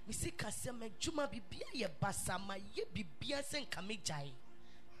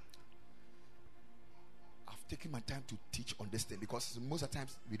 I've taken my time to teach on this thing because most of the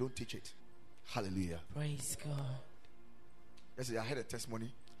times we don't teach it. Hallelujah. Praise God. Yesterday I had a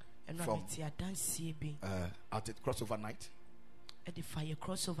testimony from at the crossover night. The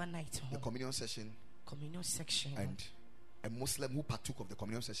communion section. And a Muslim who partook of the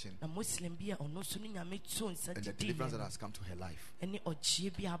communion session, and the deliverance that has come to her life.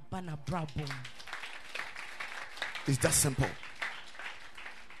 It's that simple.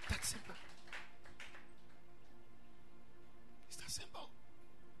 That simple. It's that simple.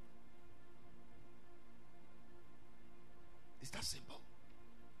 It's that simple.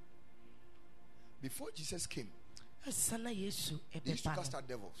 Before Jesus came, they used to cast out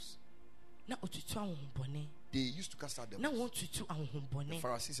devils. They used to cast out devils. The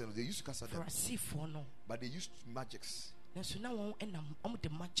Pharisees, they used to cast out devils. But they used magics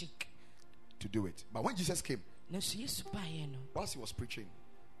to do it. But when Jesus came, whilst he was preaching,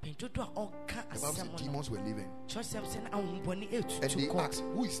 the Bible said demons were leaving. And they asked,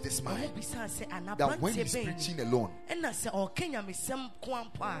 who is this man? That when he's preaching alone, he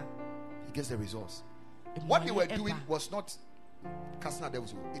gets the results. What they were doing was not casting out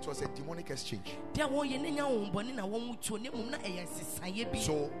devils. It was a demonic exchange.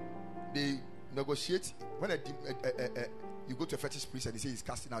 So they negotiate. When you go to a fetish priest and he says he's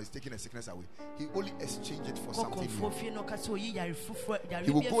casting out, he's taking a sickness away, he only exchange it for something new.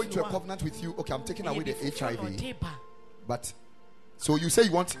 He will go into a covenant with you. Okay, I'm taking away the HIV. But so you say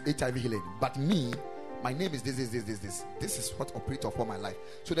you want HIV healing, but me, my name is this. This is what operates upon my life.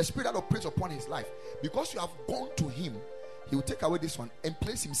 So the spirit that operates upon his life, because you have gone to him, he will take away this one and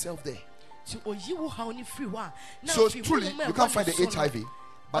place himself there. So truly, you can't find the HIV,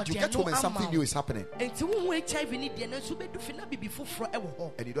 but you get home and something new is happening. And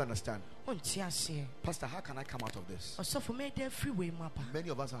you don't understand. Pastor, how can I come out of this? Many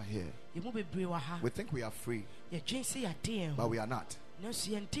of us are here. We think we are free, but we are not.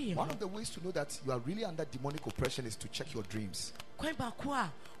 One of the ways to know that you are really under demonic oppression is to check your dreams. ɛkwan baako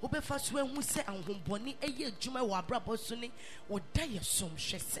a wobɛfa so ahu sɛ ahombɔne ɛyɛ adwuma wɔ abrabɔ so ne woda yɛ som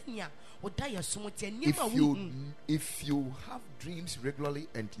hwɛ sɛnea woda yɛ som te nneɛma if you have dreams regularly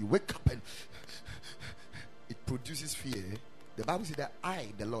and you wake up and it produces fear, the Bible says that I,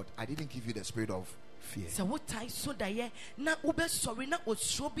 the Lord, I didn't give you the spirit of fear. So what I so that ye na ube sorry na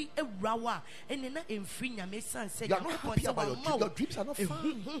oshobi e rawa and na emfri nyame san said you are not happy about your dreams are not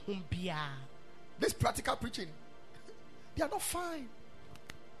fine. This practical preaching, they are not fine.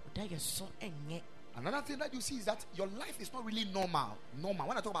 Another thing that you see is that your life is not really normal.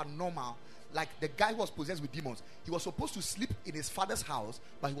 When I talk about normal, like the guy who was possessed with demons, he was supposed to sleep in his father's house,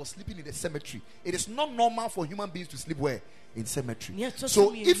 but he was sleeping in the cemetery. It is not normal for human beings to sleep where? In cemetery.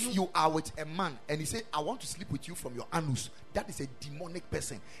 So if you are with a man and he say, I want to sleep with you from your anus, that is a demonic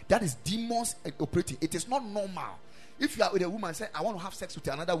person. That is demons operating. It is not normal. If you are with a woman and say, I want to have sex with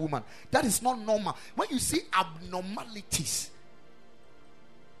another woman, that is not normal. When you see abnormalities,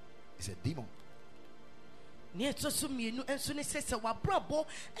 it's a demon. Near to me, and soon as says a wabrabo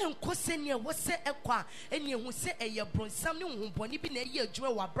and Cosenia was set a qua, and you who say a year bron some whom Bonnie a year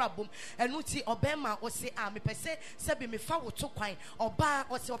jewel wabrabum, and Lucy Obama or say, I may per se, Sabi me foul to quine, or bar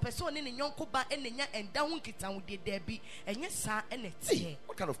or so person in a young coba and the and down kitan did there be, and yes, sir, and it's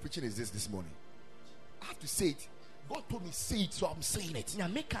what kind of preaching is this morning? I have to say it. God told me say it, so I'm saying it. Now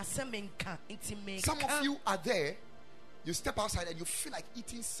make us some intimate. Some of you are there, you step outside and you feel like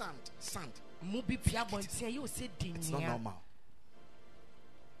eating sand. It's not normal.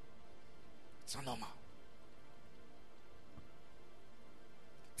 It's not normal.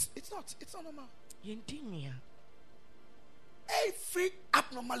 It's not normal. Every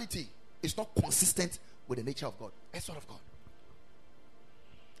abnormality is not consistent with the nature of God. That's what of God.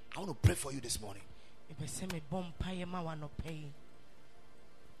 I want to pray for you this morning.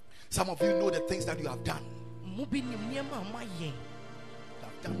 Some of you know the things that you have done. You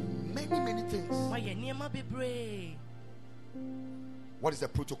have done many things. What is the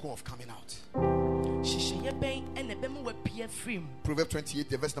protocol of coming out? Proverbs 28,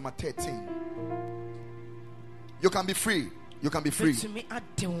 the verse number 13. You can be free. You can be free.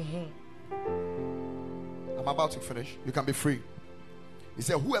 I'm about to finish. You can be free. He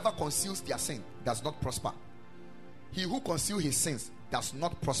said, whoever conceals their sin does not prosper. He who conceals his sins does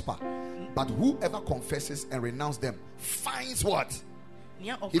not prosper. But whoever confesses and renounces them finds what?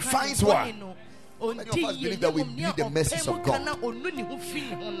 He finds what? Many of us believe that we need the mercies of God.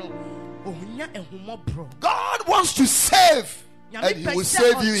 God wants to save, and He will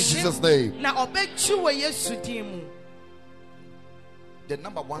save you in Jesus' name. The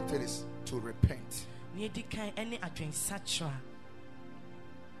number one thing is to repent,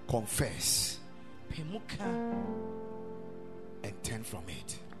 confess, and turn from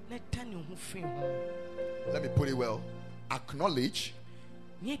it. Let me put it well. Acknowledge,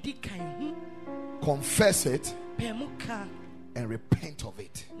 confess it, and repent of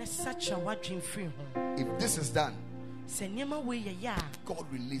it. If this is done, God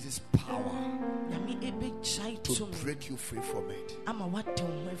releases power to break you free from it.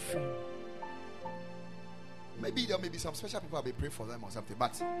 Maybe there may be some special people I'll be praying for them or something,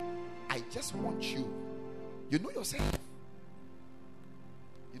 but I just want you know yourself.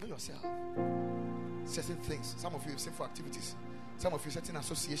 You know yourself. Certain things. Some of you sinful activities. Some of you certain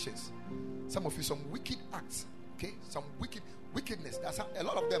associations. Some of you some wicked acts. Okay? Some wickedness. There's a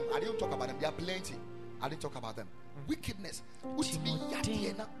lot of them. I didn't talk about them. There are plenty. I didn't talk about them. Wickedness. There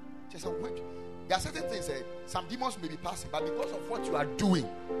are certain things. Some demons may be passing, but because of what you are doing,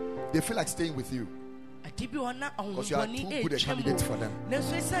 they feel like staying with you. Because you are too good a candidate for them.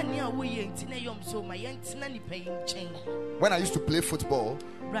 When I used to play football,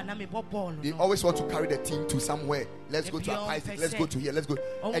 they always want to carry the team to somewhere. Let's go to a party. Let's go to here. Let's go.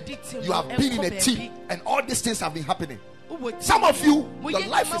 And you have been in a team, and all these things have been happening. Some of you, your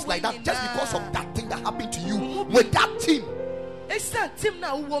life is like that just because of that thing that happened to you with that team.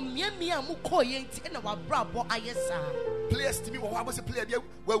 Players to me, what was a player?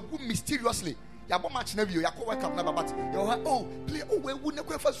 Well, mysteriously. Oh, play. Oh, we wouldn't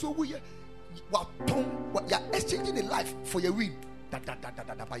go for so we are exchanging a life for your win. But you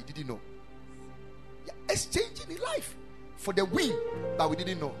didn't know. You're exchanging a life for the win, but we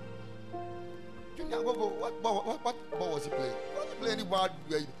didn't know. What was he playing? He wasn't playing any wild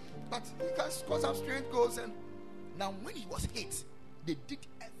way, but he can score some straight goals. And now, when he was hit, they did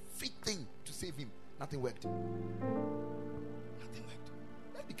everything to save him. Nothing worked. Nothing worked.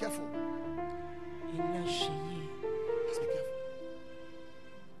 Let's be careful. Let's be careful.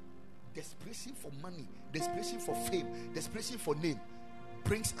 Desperation for money, desperation for fame, desperation for name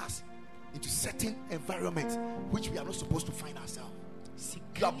brings us into certain environments which we are not supposed to find ourselves.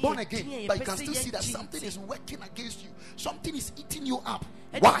 You are born again, but you can still see that something is working against you. Something is eating you up.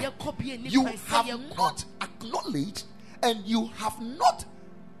 Why? You have not acknowledged, and you have not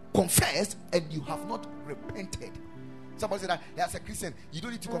confessed, and you have not repented. Somebody said that as a Christian, you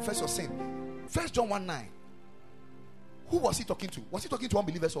don't need to confess your sin. 1 John 1:9. Who was he talking to? Was he talking to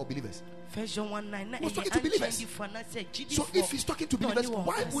unbelievers or believers? 1 John 1:9. He was talking to believers. So if he's talking to believers,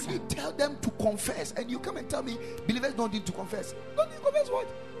 why would he tell them to confess? And you come and tell me believers don't need to confess. Don't need to confess what?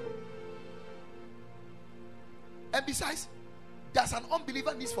 And besides, does an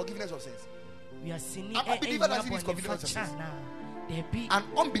unbeliever need forgiveness of sins? We are sinning. An unbeliever doesn't need forgiveness of sins. An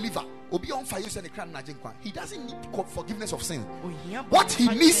unbeliever will be on fire and he doesn't need forgiveness of sin. What he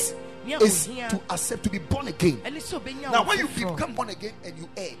needs is to accept, to be born again. Now when you become born again and you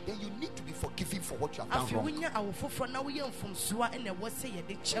err, then you need to be forgiven for what you have done wrong.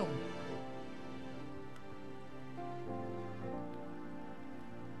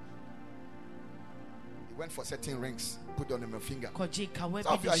 He went for certain rings, put on your finger. Some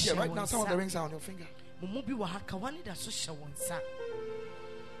of you are here right now, some of the rings are on your finger.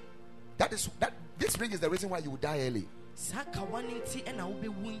 This ring is the reason why you will die early.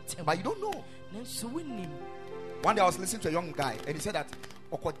 But you don't know. One day I was listening to a young guy and he said that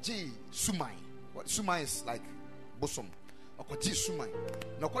Okoji Sumai. What Sumai is like bosom. Okoji Sumai.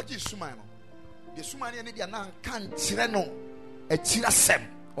 No Okoji Sumai. The Sumai and the Anan can tireno a tirasem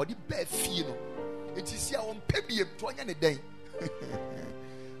or the bear fino. It is here on Pebi to onion a day.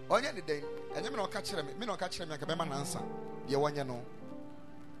 Onion a day. And you don't catch them. Me no catch them like a man answer. The one you know.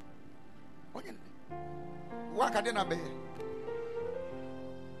 Onion. Waka dena be.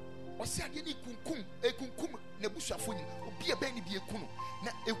 Osi ageni kunkum ekunkum nebusafo ni obi ebe ni bi ekunu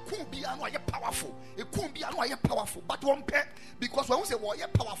na ekun bi anu aye powerful ekun bi anu aye powerful but one pay because when we say we are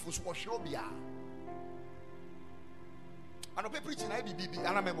powerful so we show bia and we preaching na bibi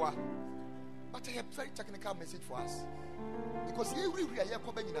anamemwa but a very technical message for us because every we are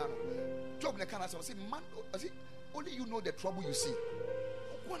ko banyina no job na kana say man only you know the trouble you see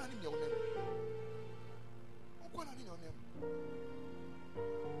okwana ni your name okwana ni your name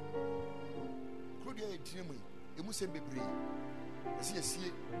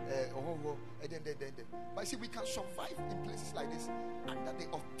but see, we can survive in places like this under the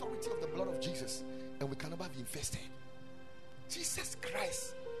authority of the blood of Jesus, and we can never be infested. Jesus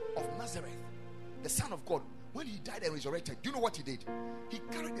Christ of Nazareth, the Son of God, when he died and resurrected, do you know what he did? He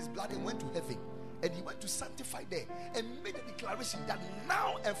carried his blood and went to heaven, and he went to sanctify there and made a declaration that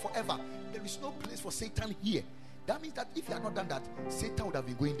now and forever there is no place for Satan here. That means that if you had not done that, Satan would have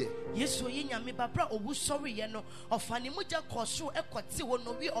been going there. Yes, so you nyame babra obu sorry no ofani muja koso ekwati wo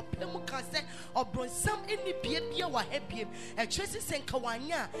no wi opemu kan se obronsam eni bia bia wa hebiem e twese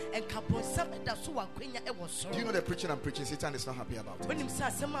senkawanya enka bronsam da so wa kwenya e wo so. Do you know the preaching I'm preaching Satan is not happy about it? When him say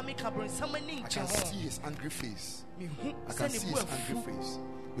asema me ka bronsam ani nche ho. I can see his angry face. I can see his angry face.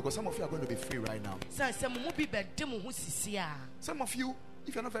 Because some of you are going to be free right now. Some of you,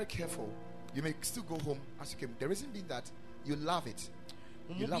 if you're not very careful, you may still go home as you came. The reason being that you love it.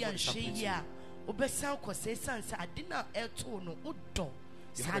 You love what is happening to you.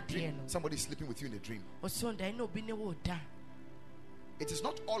 You have a dream. Somebody is sleeping with you in a dream. It is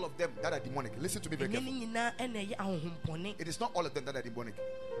not all of them that are demonic. Listen to me very carefully. It is not all of them that are demonic.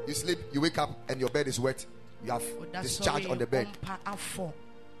 You sleep, you wake up, and your bed is wet. You have discharge on the bed.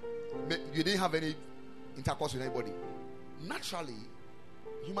 You didn't have any intercourse with anybody. Naturally,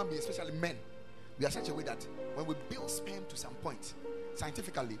 human beings, especially men, we are such a way that when we build sperm to some point,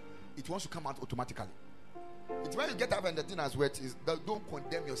 scientifically, it wants to come out automatically. It's when you get up and the thing as wet is don't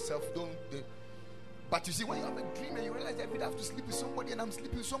condemn yourself. But you see, when you have a dream and you realize every day I have to sleep with somebody and I'm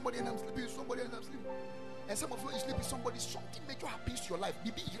sleeping with somebody and I'm sleeping with somebody and I'm sleeping. And some of you, when you sleep with somebody, something major happens to your life.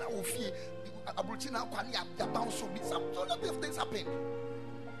 Maybe you know fear. Some of things happen.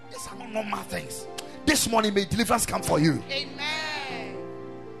 These are not normal things. This morning may deliverance come for you. Amen.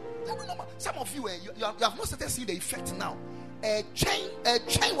 Some of you, you have not started seeing the effect now. A chain,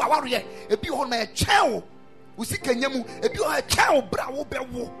 warrior, a be on a chain. We see Kenyamu, a be on a chain, bravo,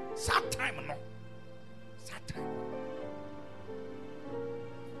 bewo. Sad time, no. Sad time.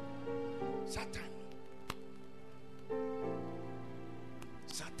 Sad time.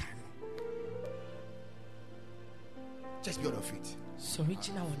 Sad time. Just be on your feet. So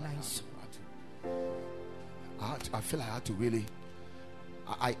reaching our lines. I feel I had to really.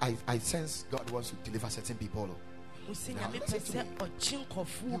 I sense God wants to deliver certain people. Now,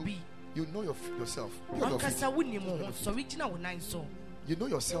 you know yourself. You know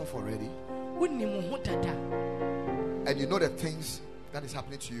yourself already. And you know the things that is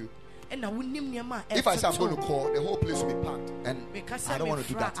happening to you. If I say I'm going to call, the whole place will be packed, and I don't want to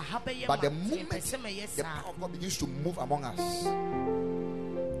do that. But the moment the power of God begins to move among us,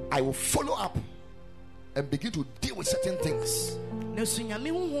 I will follow up and begin to deal with certain things. Because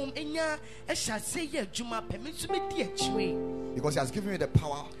He has given me the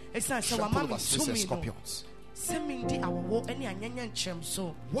power to trample over snakes and scorpions.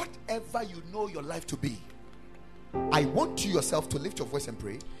 Whatever you know your life to be, I want you yourself to lift your voice and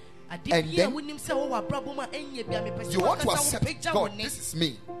pray. And then you want to accept God. This is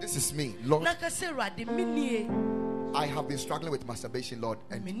me. This is me, Lord. I have been struggling with masturbation, Lord,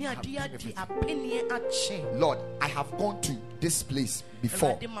 and Lord, I have gone to this place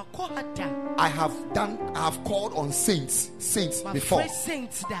before. I have called on saints before.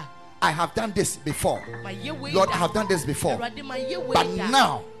 I have done this before. Lord, I have done this before. But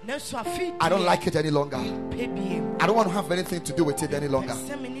now, I don't like it any longer. I don't want to have anything to do with it any longer.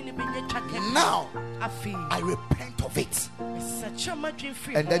 Now, I repent of it.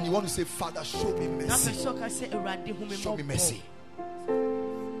 And then you want to say, Father, show me mercy. Show me mercy.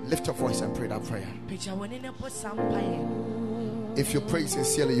 Lift your voice and pray that prayer. If you pray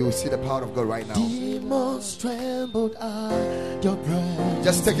sincerely, you will see the power of God right now. Demons trembled at your breath.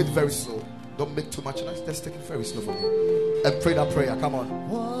 Just take it very slow. Don't make too much noise. Just take it very slow for me. And pray that prayer. Come on.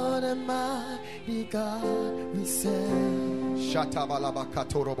 What am I, God, we say?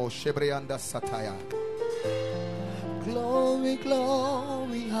 Shatabalabakatorobo Shebrianda Sataya. Glory,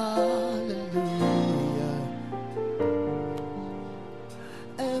 glory, hallelujah.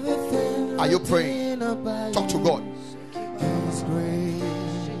 Everything. Are you praying? Talk to God.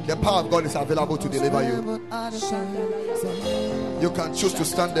 The power of God is available to deliver you. You can choose to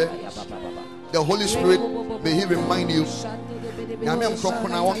stand there. The Holy Spirit, may He remind you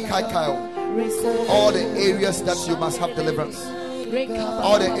all the areas that you must have deliverance,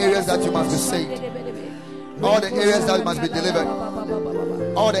 all the areas that you must be saved, all the areas that must be delivered,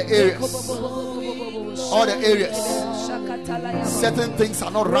 all the areas. Certain things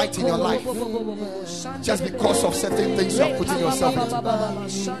are not right in your life just because of certain things you are putting yourself into.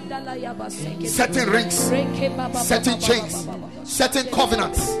 Certain rings, certain chains, certain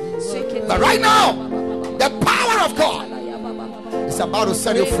covenants. But right now, the power of God is about to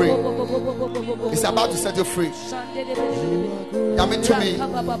set you free. It's about to set you free. Come into me.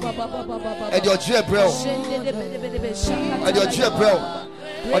 And your jailbreak. And your jailbreak.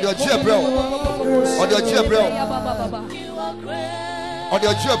 On your jailbreak. On your jailbreak. On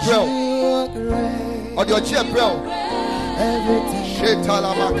your jailbreak. On your jailbreak.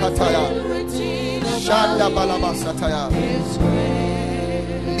 Shetala makataya. Shanda balaba sataya.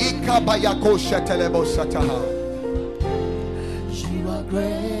 Nika bayako shetelebo sataha.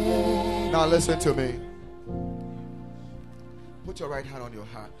 Now listen to me. Put your right hand on your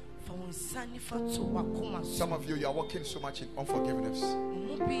heart. Some of you are walking so much in unforgiveness.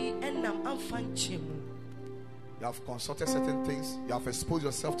 You have consulted certain things. You have exposed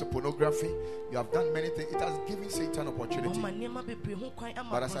yourself to pornography. You have done many things. It has given Satan opportunity.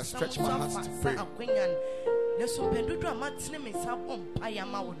 But as I stretch my hands to pray,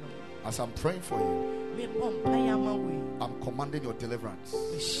 as I'm praying for you, I'm commanding your deliverance.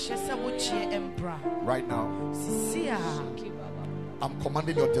 Right now, I'm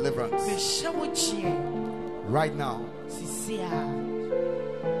commanding your deliverance. Right now,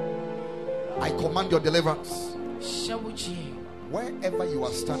 I command your deliverance. Wherever you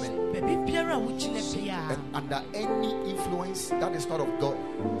are standing, and under any influence that is not of God,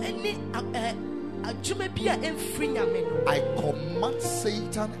 I command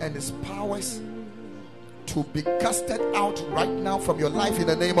Satan and his powers to be casted out right now from your life in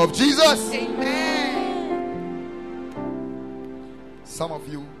the name of Jesus. Amen. Some of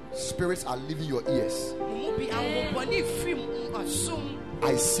you, spirits are leaving your ears.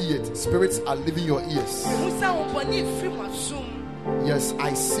 I see it. Spirits are leaving your ears. Yes,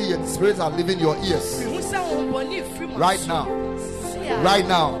 I see it. Spirits are leaving your ears. Right now. Right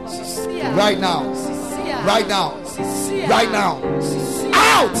now. Right now. Right now. Right now.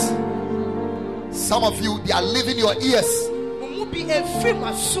 Out! Some of you, they are leaving your ears.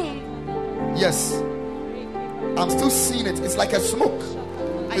 Yes. I'm still seeing it. It's like a smoke.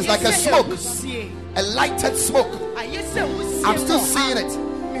 It's like a smoke. A lighted smoke. I'm still seeing it.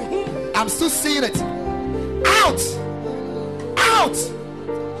 I'm still seeing it. Out! Out!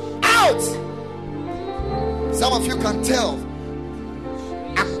 Out! Some of you can tell.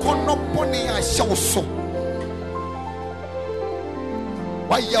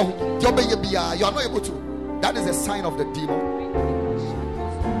 Why you are not able to. That is a sign of the demon.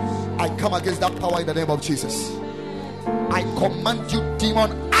 I come against that power in the name of Jesus. I command you,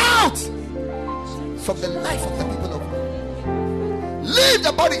 demon, out! out from the life of the people of God. Leave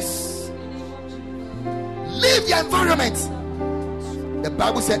the bodies. Leave the environment. The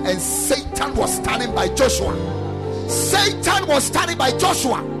Bible said, and Satan was standing by Joshua. Satan was standing by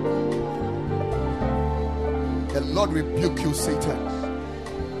Joshua. The Lord rebuke you, Satan.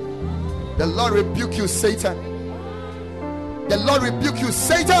 The Lord rebuke you, Satan. The Lord rebuke you,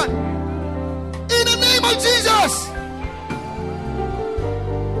 Satan. In the name of Jesus.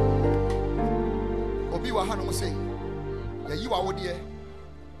 Obi wa hanu say, "Ya yi wa wodie,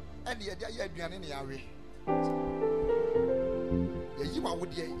 and ya dia ya aduane ne yawe." Ya yi wa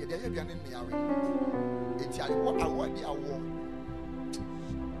wodie, ya dia ya aduane ne yawe. Enti ali what awodi awo.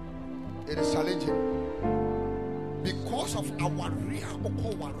 It is challenging because of our real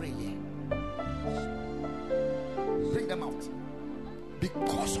warrior. Bring them out.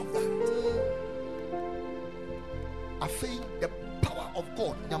 Because of that, I feel the power of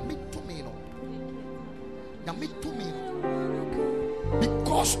God.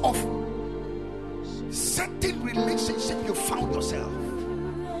 Because of certain relationship you found yourself.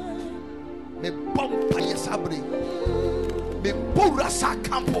 Me bompa yesabre. Me burasa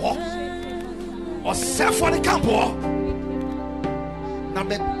campo. Or self for the campo. Now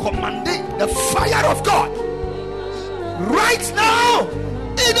me commanding the fire of God right now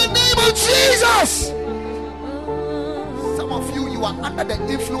in the name of Jesus. Some of you are under the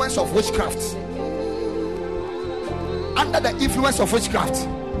influence of witchcraft. Under the influence of witchcraft.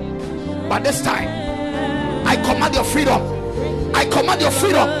 But this time, I command your freedom. I command your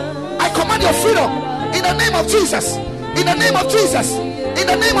freedom. I command your freedom in the name of Jesus. In the name of Jesus. In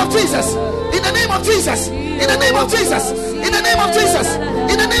the name of Jesus. In the name of Jesus. In the name of Jesus. In the name of Jesus.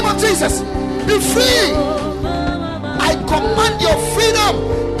 In the name of Jesus. Be free. I command your freedom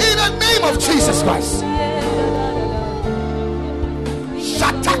in the name of Jesus Christ.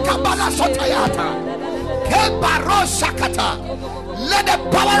 Shatakabala sotayata. Kebaro shakata. Let the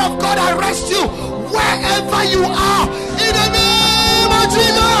power of God arrest you wherever you are in the name of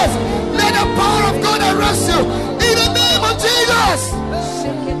Jesus. Let the power of God arrest you in the name of Jesus.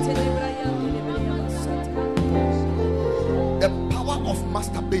 The power of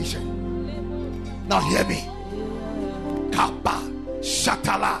masturbation. Now hear me. Kaba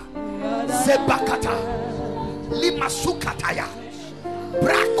Shatala Zebakata Limasukataya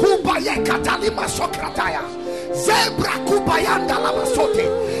Brakubayekata Limasokrataya Zebrakubayanda Lamasote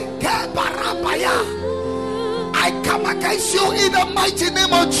Kebarabaya. I come against you in the mighty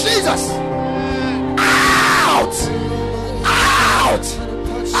name of Jesus. Out! Out!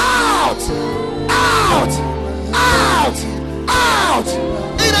 Out! Out! Out! Out!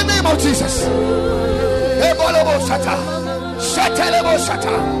 In the name of Jesus. Ebolobo Shata. Shatelebo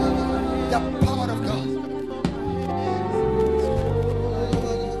Shata. The power of God.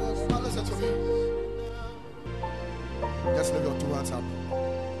 Now listen to me. Just lift your two hands up.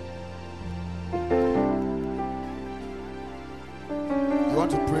 You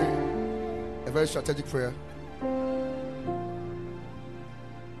want to pray a very strategic prayer.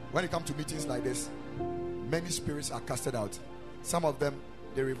 When it comes to meetings like this, many spirits are casted out. Some of them,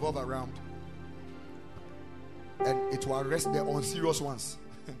 they revolve around, and it will arrest the unserious ones.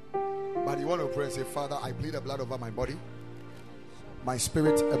 But you want to pray and say, Father, I plead the blood over my body, my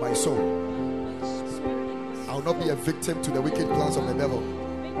spirit, and my soul. I will not be a victim to the wicked plans of the devil.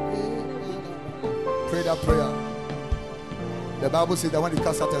 Pray that prayer. The Bible says that when it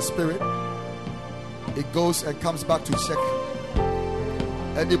casts out a spirit, it goes and comes back to check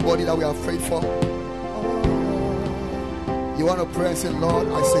anybody that we are afraid for. You want to pray and say, Lord,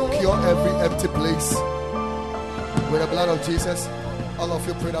 I secure every empty place with the blood of Jesus. All of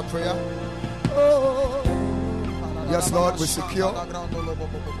you pray that prayer. Yes, Lord, we secure.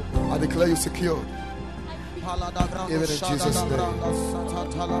 I declare you secured. Even in Jesus' name.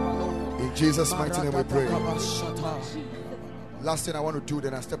 In Jesus' mighty name we pray. Last thing I want to do,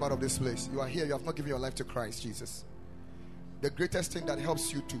 then I step out of this place. You are here, you have not given your life to Christ Jesus. The greatest thing that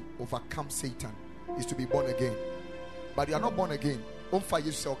helps you to overcome Satan is to be born again. But you are not born again. Obi on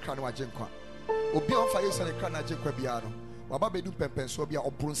fire say kra na jenkwa bia no. Waba bedu pempen so bia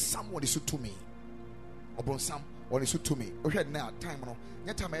obronsam woni so to me. Obronsam woni so to me. Ohwe na time no.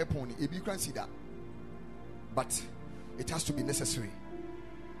 Nya time e pon ni ebi kran see that. But it has to be necessary.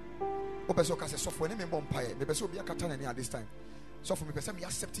 Opeso ka say so for any member empire. Me person obi akata na at this time. So for me person me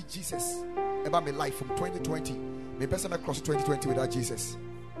accept Jesus about my life from 2020. Me person me cross 2020 without Jesus.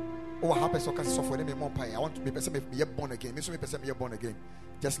 Oh, how person can suffer any more empire. I want to be person be born again. Me so me person be born again.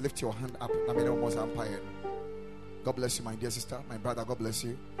 Just lift your hand up. God bless you, my dear sister, my brother. God bless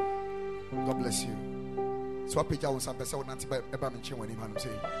you. God bless you. So I pick out some person not to ever mention when him say.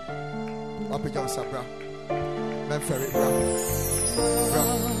 I pick out some bra. Men ferry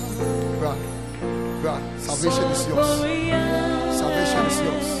bra. Salvation is yours. Salvation is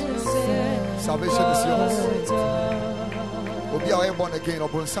yours. Salvation is yours. Obi are born again,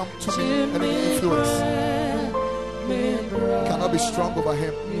 or some to be enemy influence. Cannot be strong over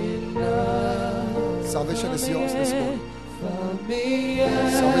him. Salvation is yours this morning.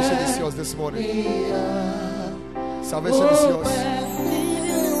 Salvation is yours this morning. Salvation is yours.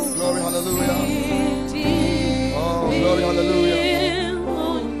 Glory, hallelujah. Oh, glory, hallelujah.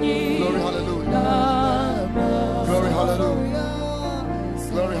 Glory, hallelujah. Glory, hallelujah.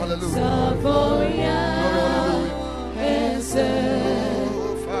 Glory, hallelujah. Glory, hallelujah.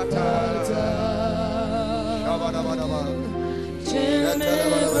 Oh, Father.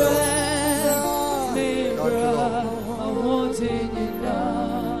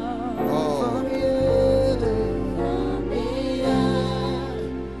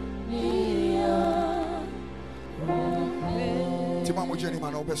 Jenny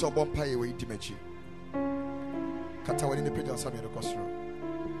man open so bomb pay we intimacy. Kata wani ne page answer me no kosro.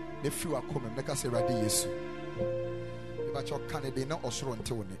 Ne fiu akome ne ka se rade Yesu. E ba cho Canada na osoro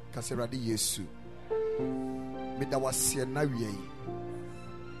nte woni ka se rade Yesu. Me da wase na wie yi.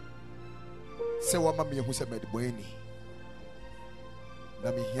 Se wa ma me hu se med boani.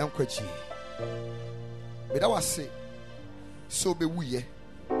 Na me hiam kwachi. Me da wase so be wuye.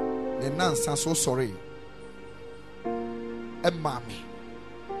 Ne nansa so sorry. Mami,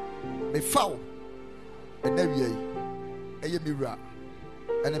 me foul, and never ye, a mira,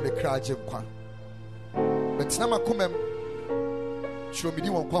 and a crajim quan. But Sama come, show me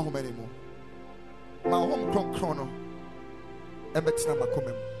one home anymore. My home come chrono, and bet Sama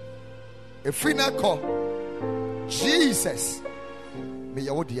come. A free call, Jesus, me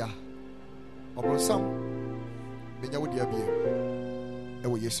yawodia, or some, me yawodia be,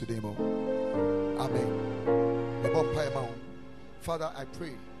 and we yesterday more. Amen. The bomb mount. Father, I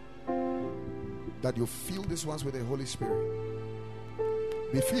pray that you fill these ones with the Holy Spirit.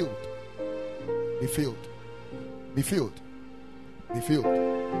 Be filled. Be filled. Be filled. Be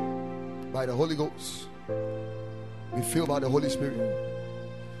filled by the Holy Ghost. Be filled by the Holy Spirit.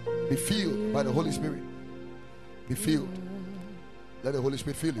 Be filled by the Holy Spirit. Be filled. Let the Holy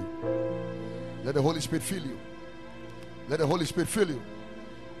Spirit fill you. Let the Holy Spirit fill you. Let the Holy Spirit fill you.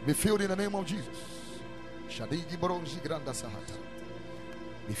 Be filled in the name of Jesus. Shadigi Boronzi Granda Sahata.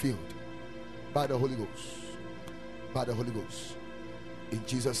 Be filled by the Holy Ghost. By the Holy Ghost. In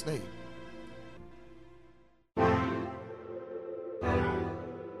Jesus' name.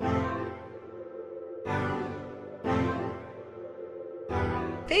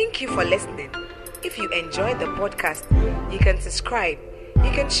 Thank you for listening. If you enjoyed the podcast, you can subscribe.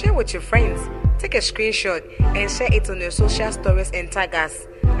 You can share with your friends. Take a screenshot and share it on your social stories and tag us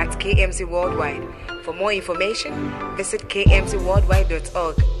at KMC Worldwide. For more information, visit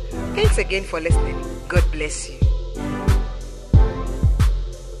kmcworldwide.org. Thanks again for listening. God bless you.